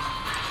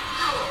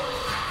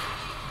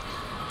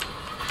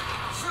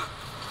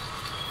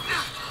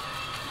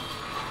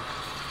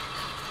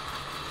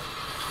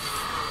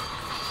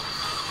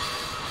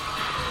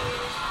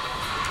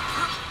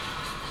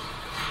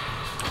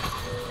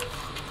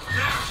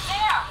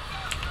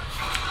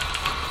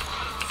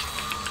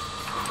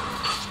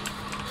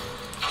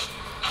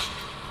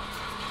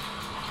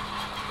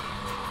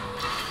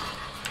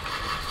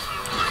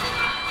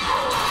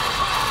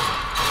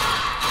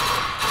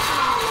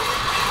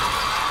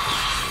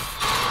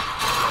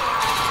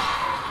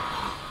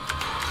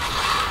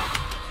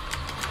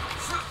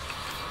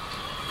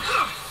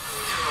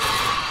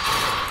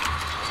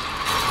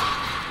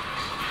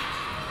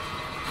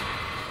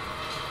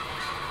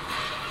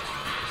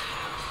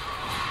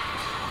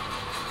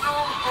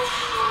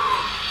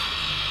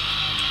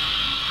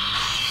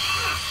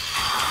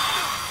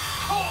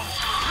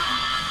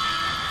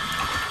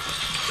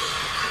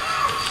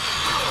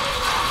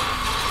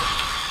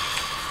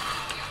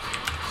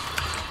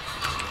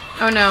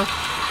 Oh no.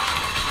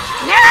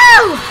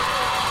 No!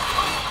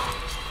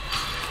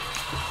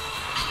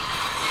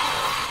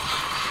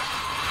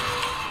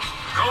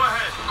 Go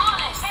ahead. On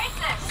it, take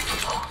this.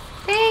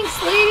 Thanks,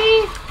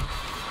 lady.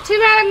 Too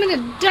bad I'm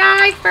gonna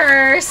die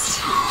first.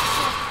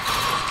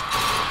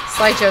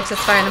 Slight jokes,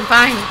 it's fine. I'm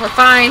fine. We're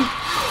fine.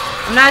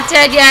 I'm not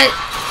dead yet.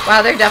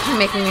 Wow, they're definitely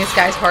making these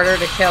guys harder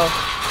to kill.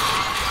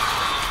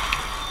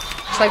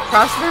 Just like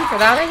props to them for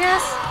that, I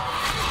guess.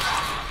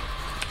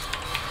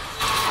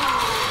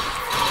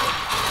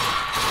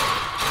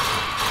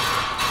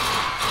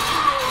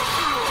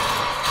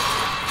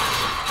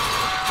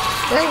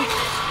 Good.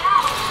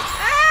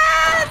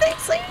 Ah,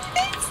 thanks, lady.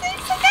 Thanks,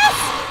 I guess.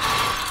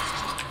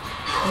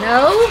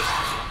 No.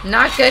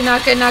 Not good,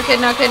 not good, not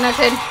good, not good, not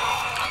good.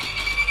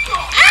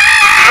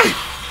 Ah!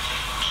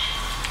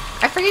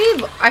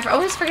 I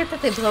always forget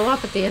that they blow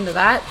up at the end of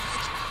that.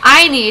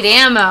 I need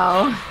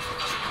ammo.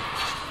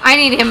 I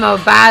need ammo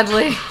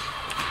badly.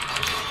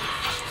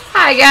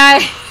 Hi,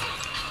 guys.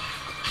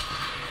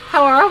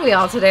 How are we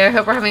all today? I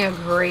hope we're having a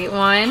great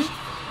one.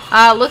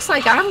 Looks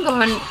like I'm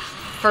going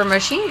for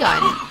machine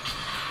gun.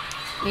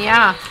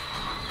 Yeah.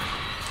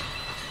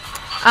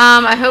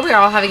 I hope you're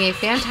all having a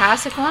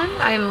fantastic one.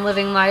 I'm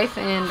living life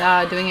and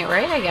doing it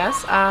right, I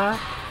guess.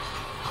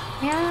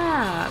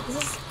 Yeah.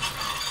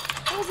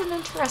 That was an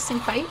interesting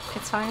fight.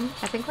 It's fine.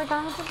 I think we're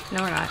done with it.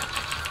 No, we're not.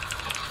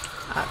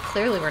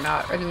 Clearly we're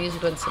not, or the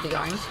music would still be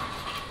going.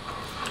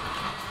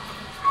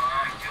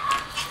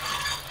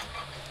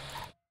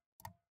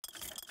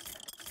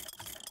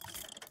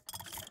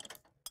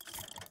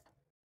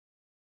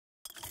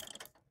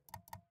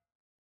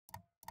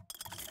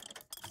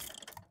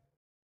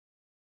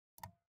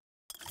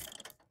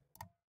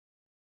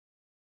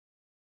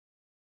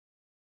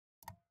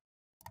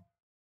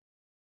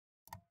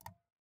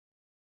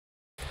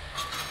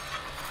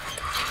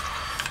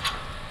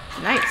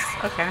 Nice.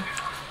 Okay.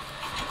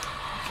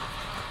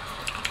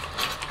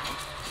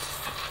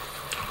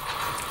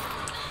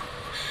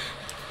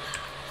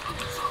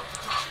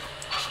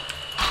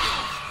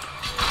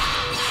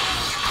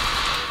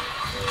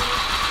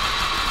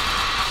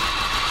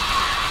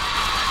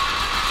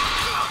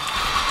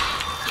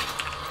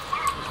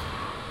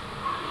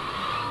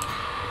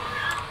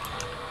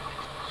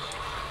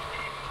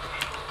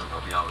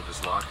 Help me out with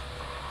this lock.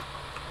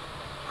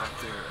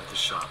 Back there at the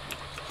shop.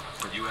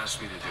 What you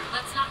asked me to do.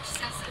 Let's not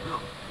discuss it. No,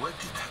 what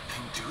did that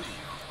thing do to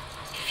you?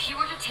 If he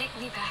were to take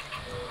me back,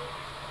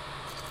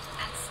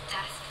 that's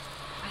death,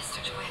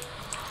 Mr. DeWitt.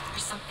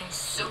 There's something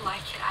so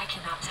like it, I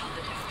cannot tell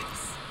the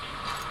difference.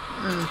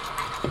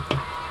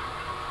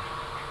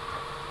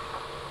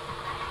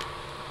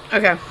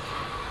 Okay.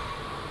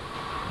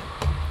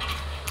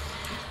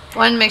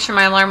 One, make sure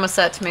my alarm was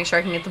set to make sure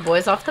I can get the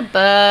boys off the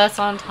bus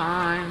on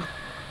time.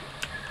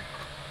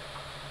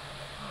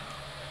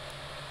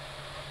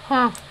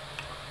 Huh.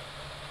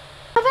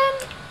 Well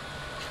then,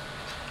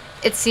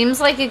 it seems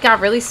like it got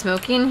really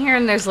smoky in here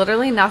and there's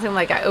literally nothing.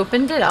 Like, I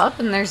opened it up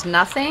and there's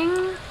nothing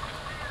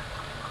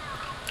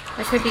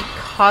that could be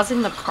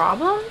causing the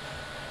problem.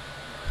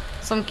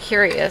 So I'm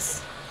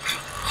curious.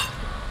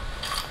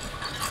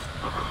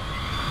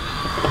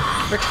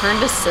 Return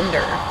to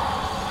Cinder.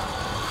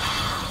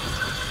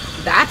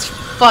 That's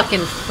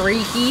fucking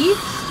freaky.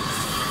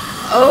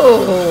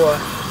 Oh.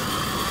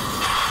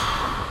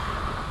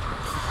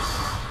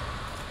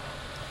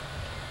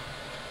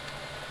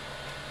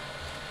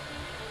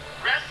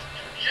 Press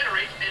to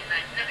generate a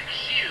magnetic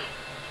shield.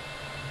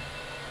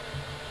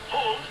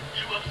 Hold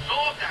to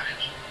absorb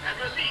damage and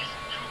release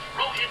to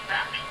throw it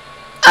back.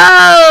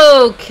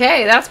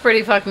 Okay, that's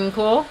pretty fucking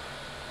cool.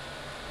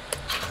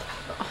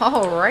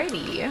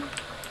 Alrighty.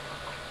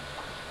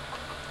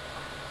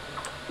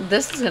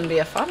 This is gonna be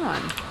a fun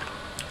one.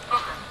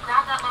 Booker,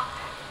 grab that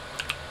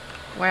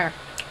lockpick. Where?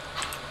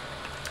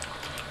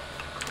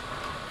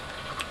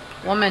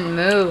 Woman,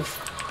 move.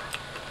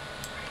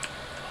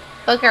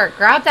 Booker,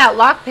 grab that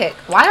lockpick.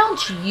 Why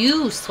don't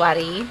you,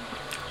 sweaty?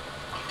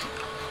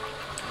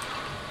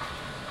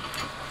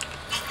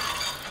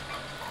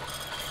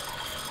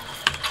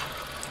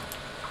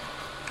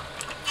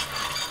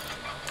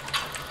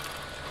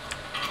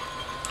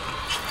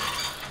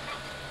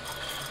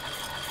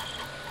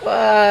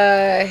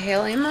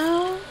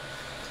 Halimo?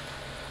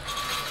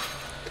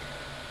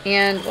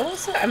 And what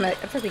else? I'm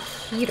for the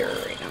heater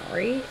right now,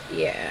 right?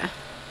 Yeah.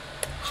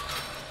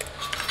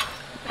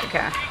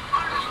 Okay.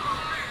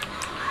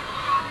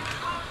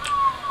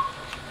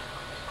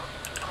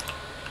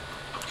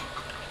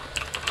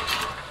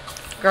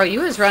 Girl,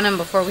 you was running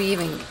before we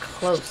even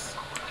close.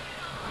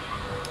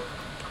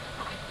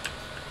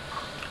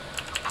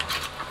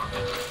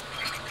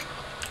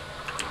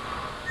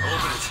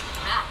 Open it.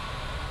 Matt,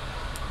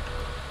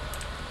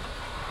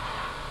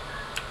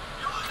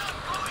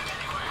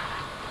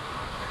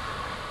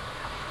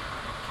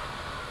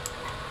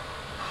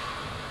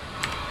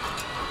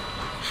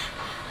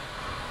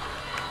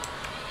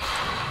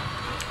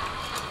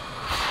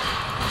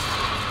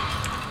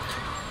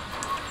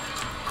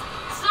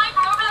 sniper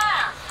over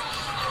there!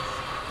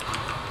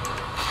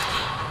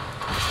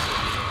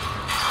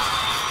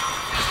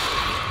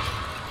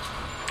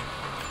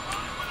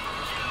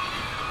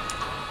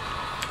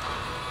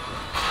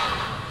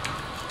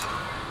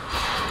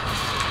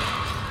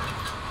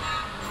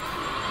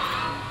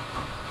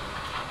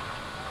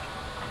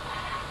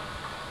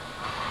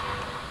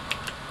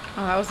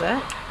 Oh, that was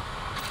it?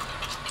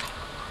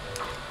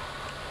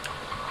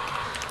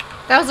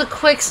 That was a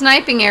quick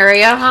sniping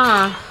area,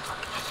 huh?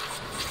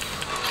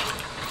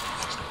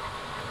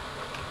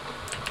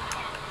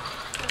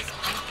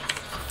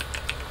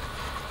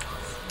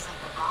 Seems like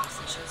the box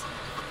that shows me.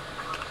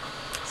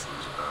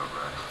 Seems about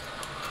right.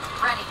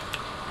 Ready.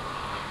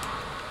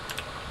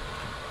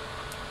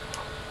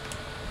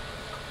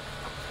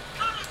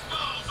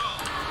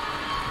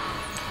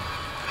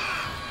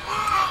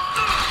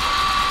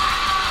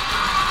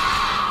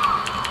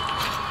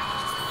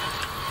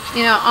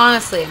 You know,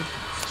 honestly,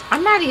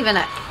 I'm not even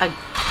a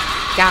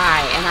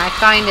guy, and I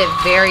find it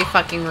very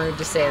fucking rude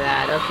to say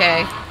that,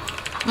 okay?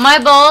 My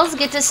balls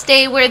get to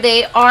stay where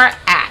they are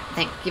at.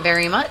 Thank you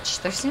very much.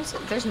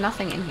 There's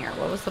nothing in here.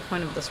 What was the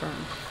point of this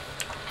room?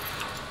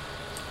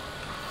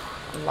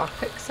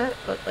 Lockpick set?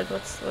 But like,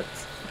 what's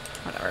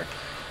whatever.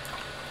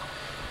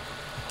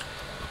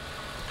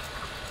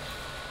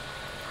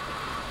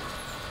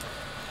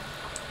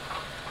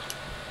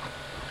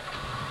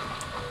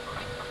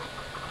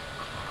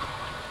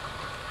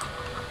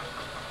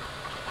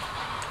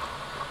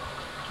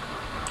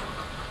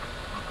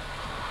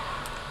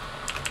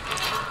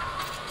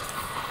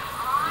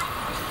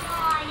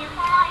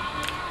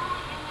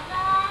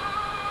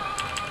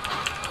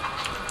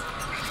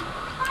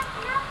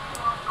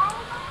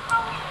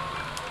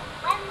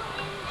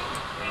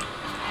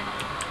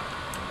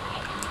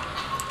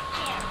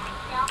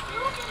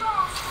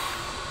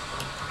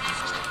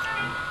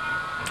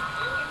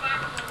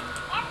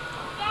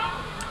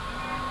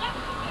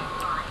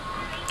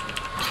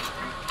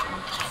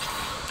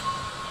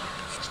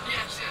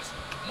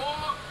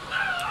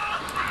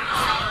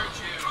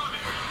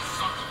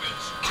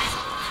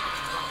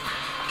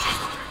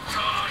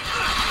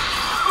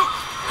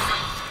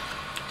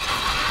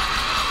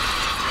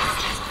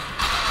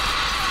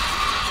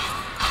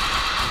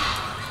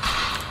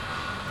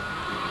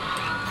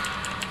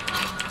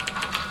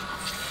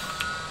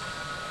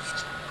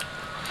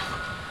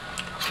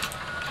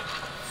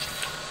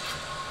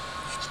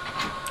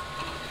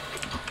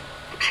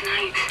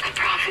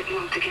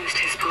 triumphed against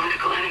his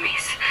political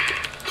enemies.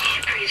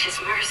 He preaches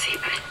mercy,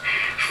 but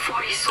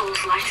 40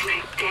 souls lie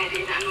tonight dead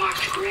in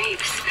unmarked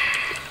graves.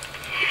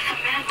 If a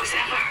man was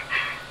ever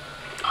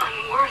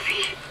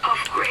unworthy of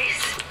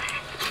grace,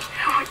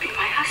 who would be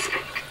my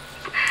husband?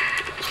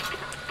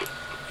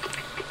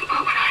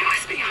 But when I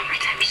was beyond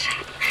redemption,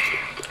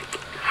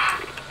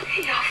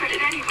 he offered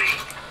it anyway.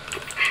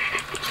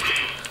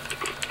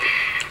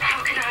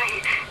 How can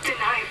I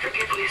deny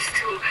forgiveness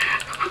to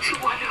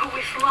one who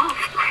with love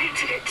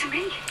granted it to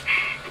me?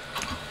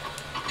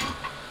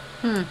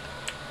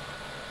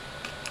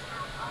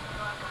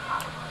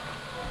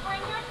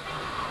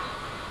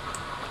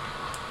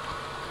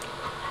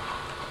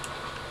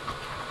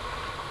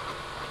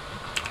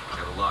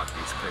 Got a lock,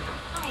 needs picking.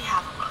 Let me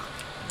have a look.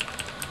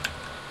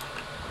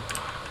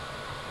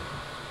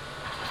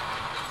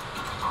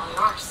 All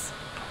yours.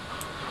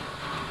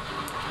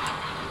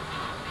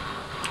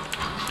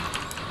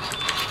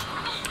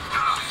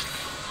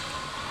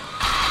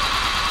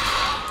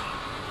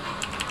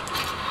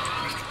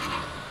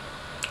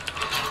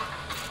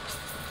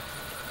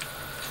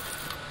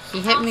 He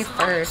hit me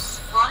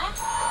first. Want it?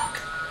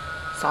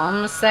 That's all I'm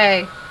gonna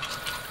say.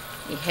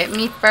 He hit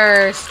me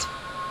first.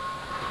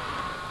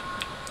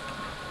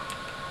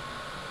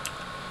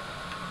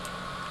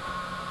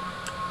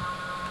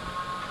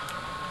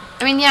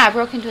 I mean, yeah, I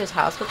broke into his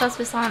house, but that's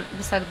beside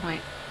the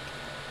point.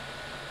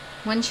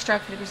 Wind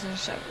struck 50%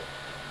 shut.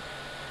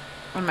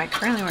 What am I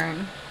currently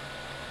wearing?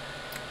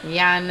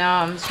 Yeah, no,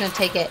 I'm just gonna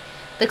take it.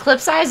 The clip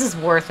size is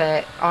worth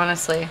it,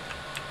 honestly.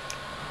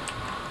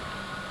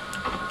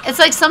 It's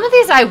like some of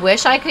these I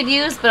wish I could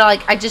use, but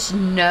like I just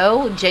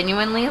know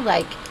genuinely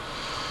like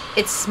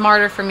it's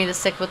smarter for me to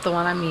stick with the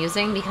one I'm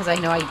using because I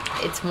know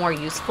it's more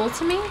useful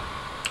to me.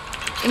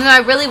 Even though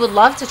I really would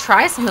love to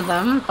try some of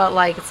them, but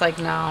like it's like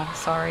no,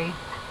 sorry.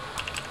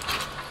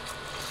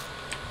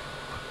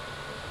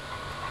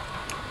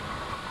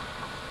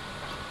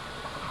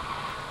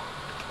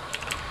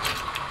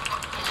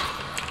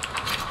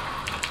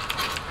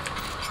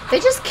 They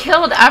just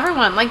killed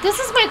everyone. Like this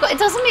is my it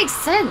doesn't make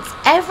sense.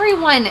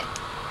 Everyone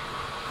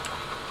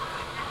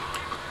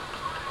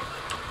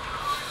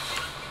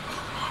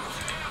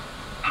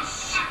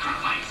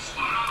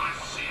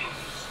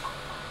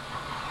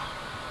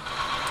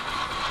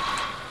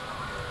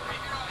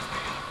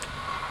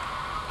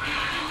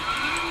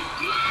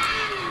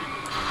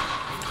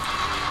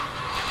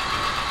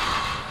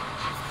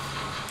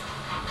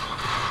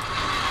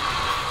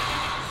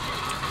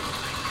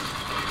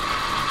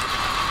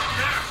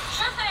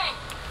Sure thing.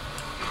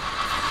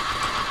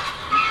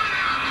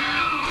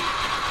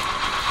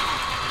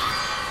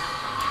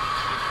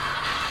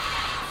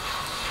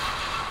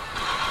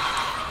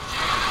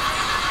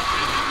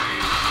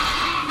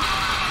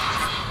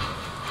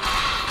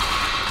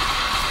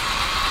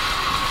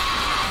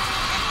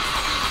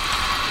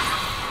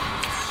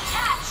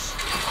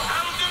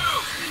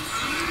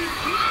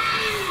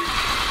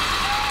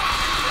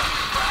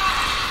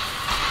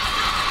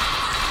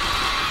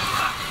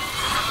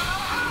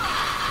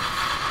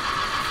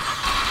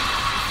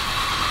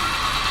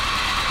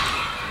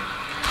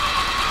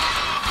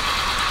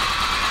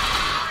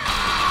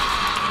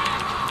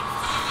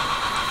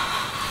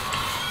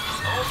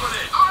 Open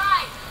it! All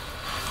right.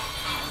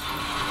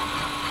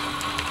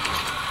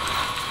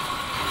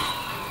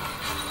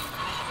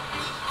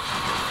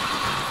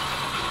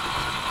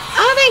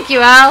 Oh, thank you,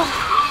 Al.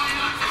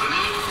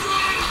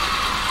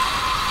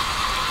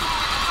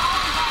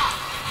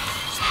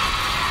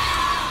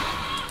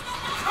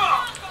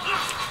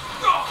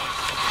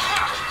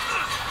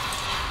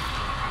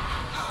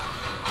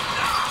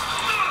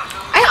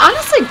 I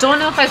honestly don't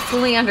know if I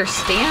fully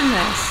understand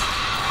this.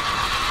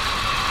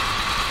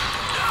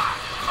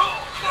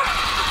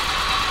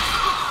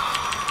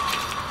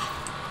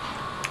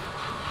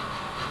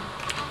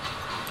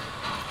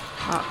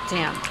 Oh,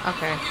 damn.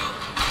 Okay.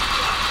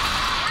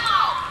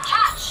 Ow!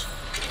 Catch!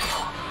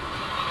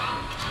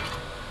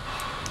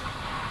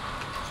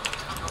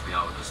 Help me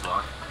out with this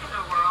lock. Look at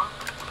the world.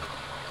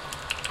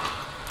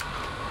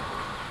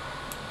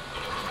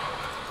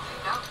 There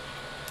you go.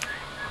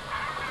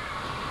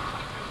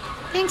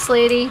 Thanks,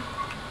 lady. In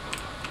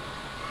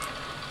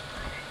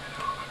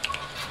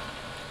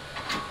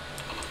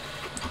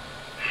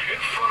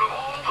front of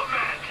all the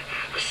men,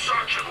 the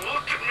sergeant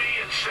looked at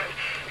me and said,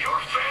 "Your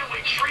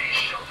family tree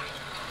shelter."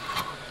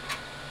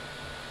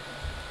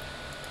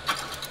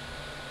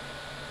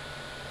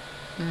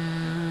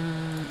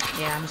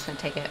 Yeah, I'm just gonna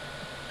take it.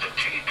 The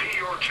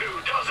TP or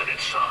two, doesn't it,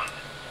 son?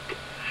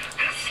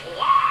 This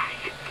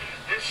lie,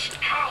 this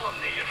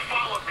calumny, it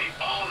followed me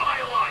all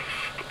my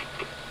life.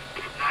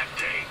 From that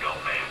day, no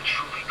man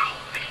truly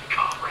called me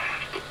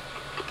comrade.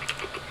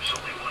 It was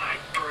only when I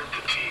burned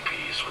the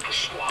TPs with the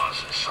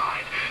squaws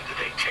inside did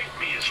they take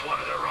me as one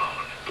of their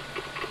own.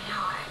 You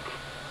know,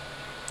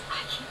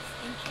 I keep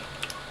thinking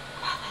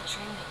about that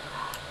dream that you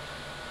had.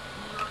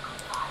 New York on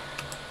fire.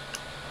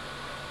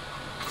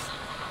 There's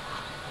something about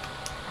it.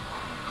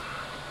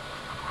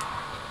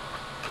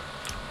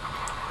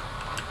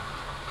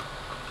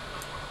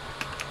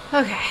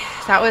 Okay,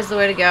 that was the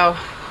way to go.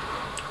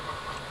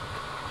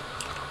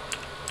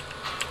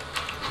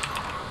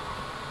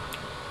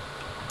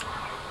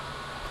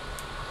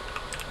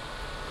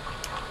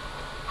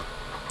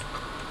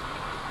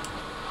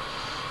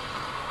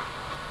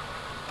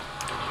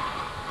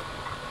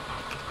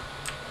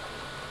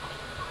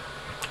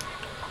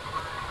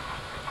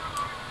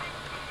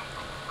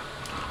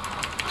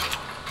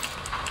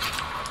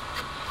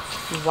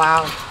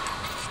 Wow.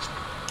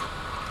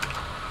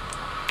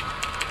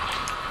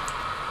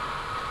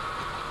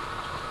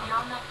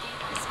 Beyond that gate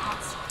lies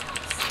Comstock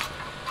Base.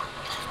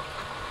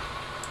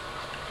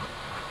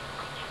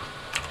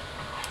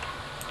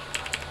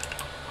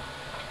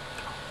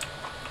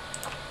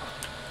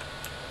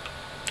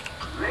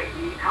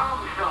 Lady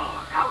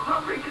Comstock, how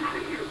lovely to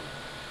see you.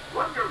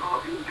 Wonderful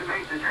of you to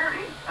make the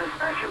journey,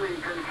 especially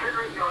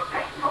considering your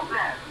painful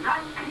death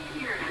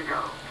 19 years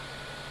ago.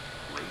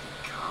 Lady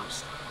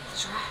Comstock. The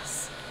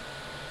dress.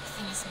 The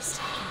thing is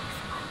mistaking me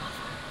for my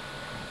lover.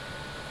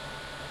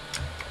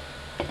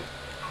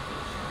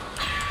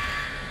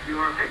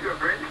 Your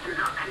fingerprints do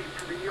not seem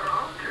to be your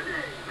own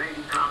today,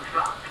 Lady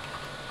Comstock.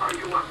 Are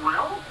you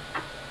unwell?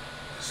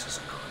 This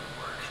isn't going to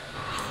work.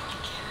 I think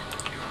it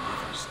can. Your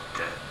mother's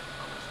dead,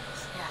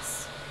 Elizabeth.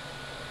 Yes.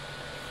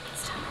 I think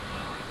it's time to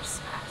pay my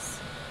respects.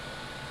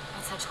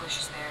 Let's head to where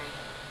she's buried.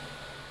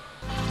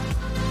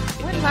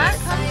 When Matt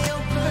comes to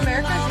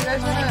America, do you guys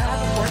want to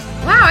have a course?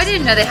 Wow, I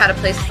didn't know they had a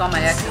place with all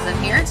my exes in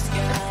here.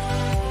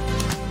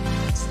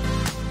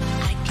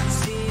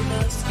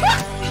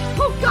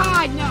 Oh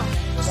God, no!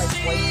 Like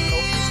white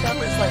smoky stuff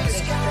is like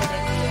getting straight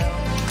into you.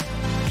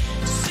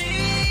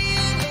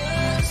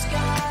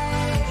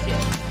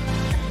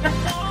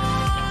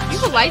 You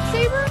have a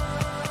lightsaber?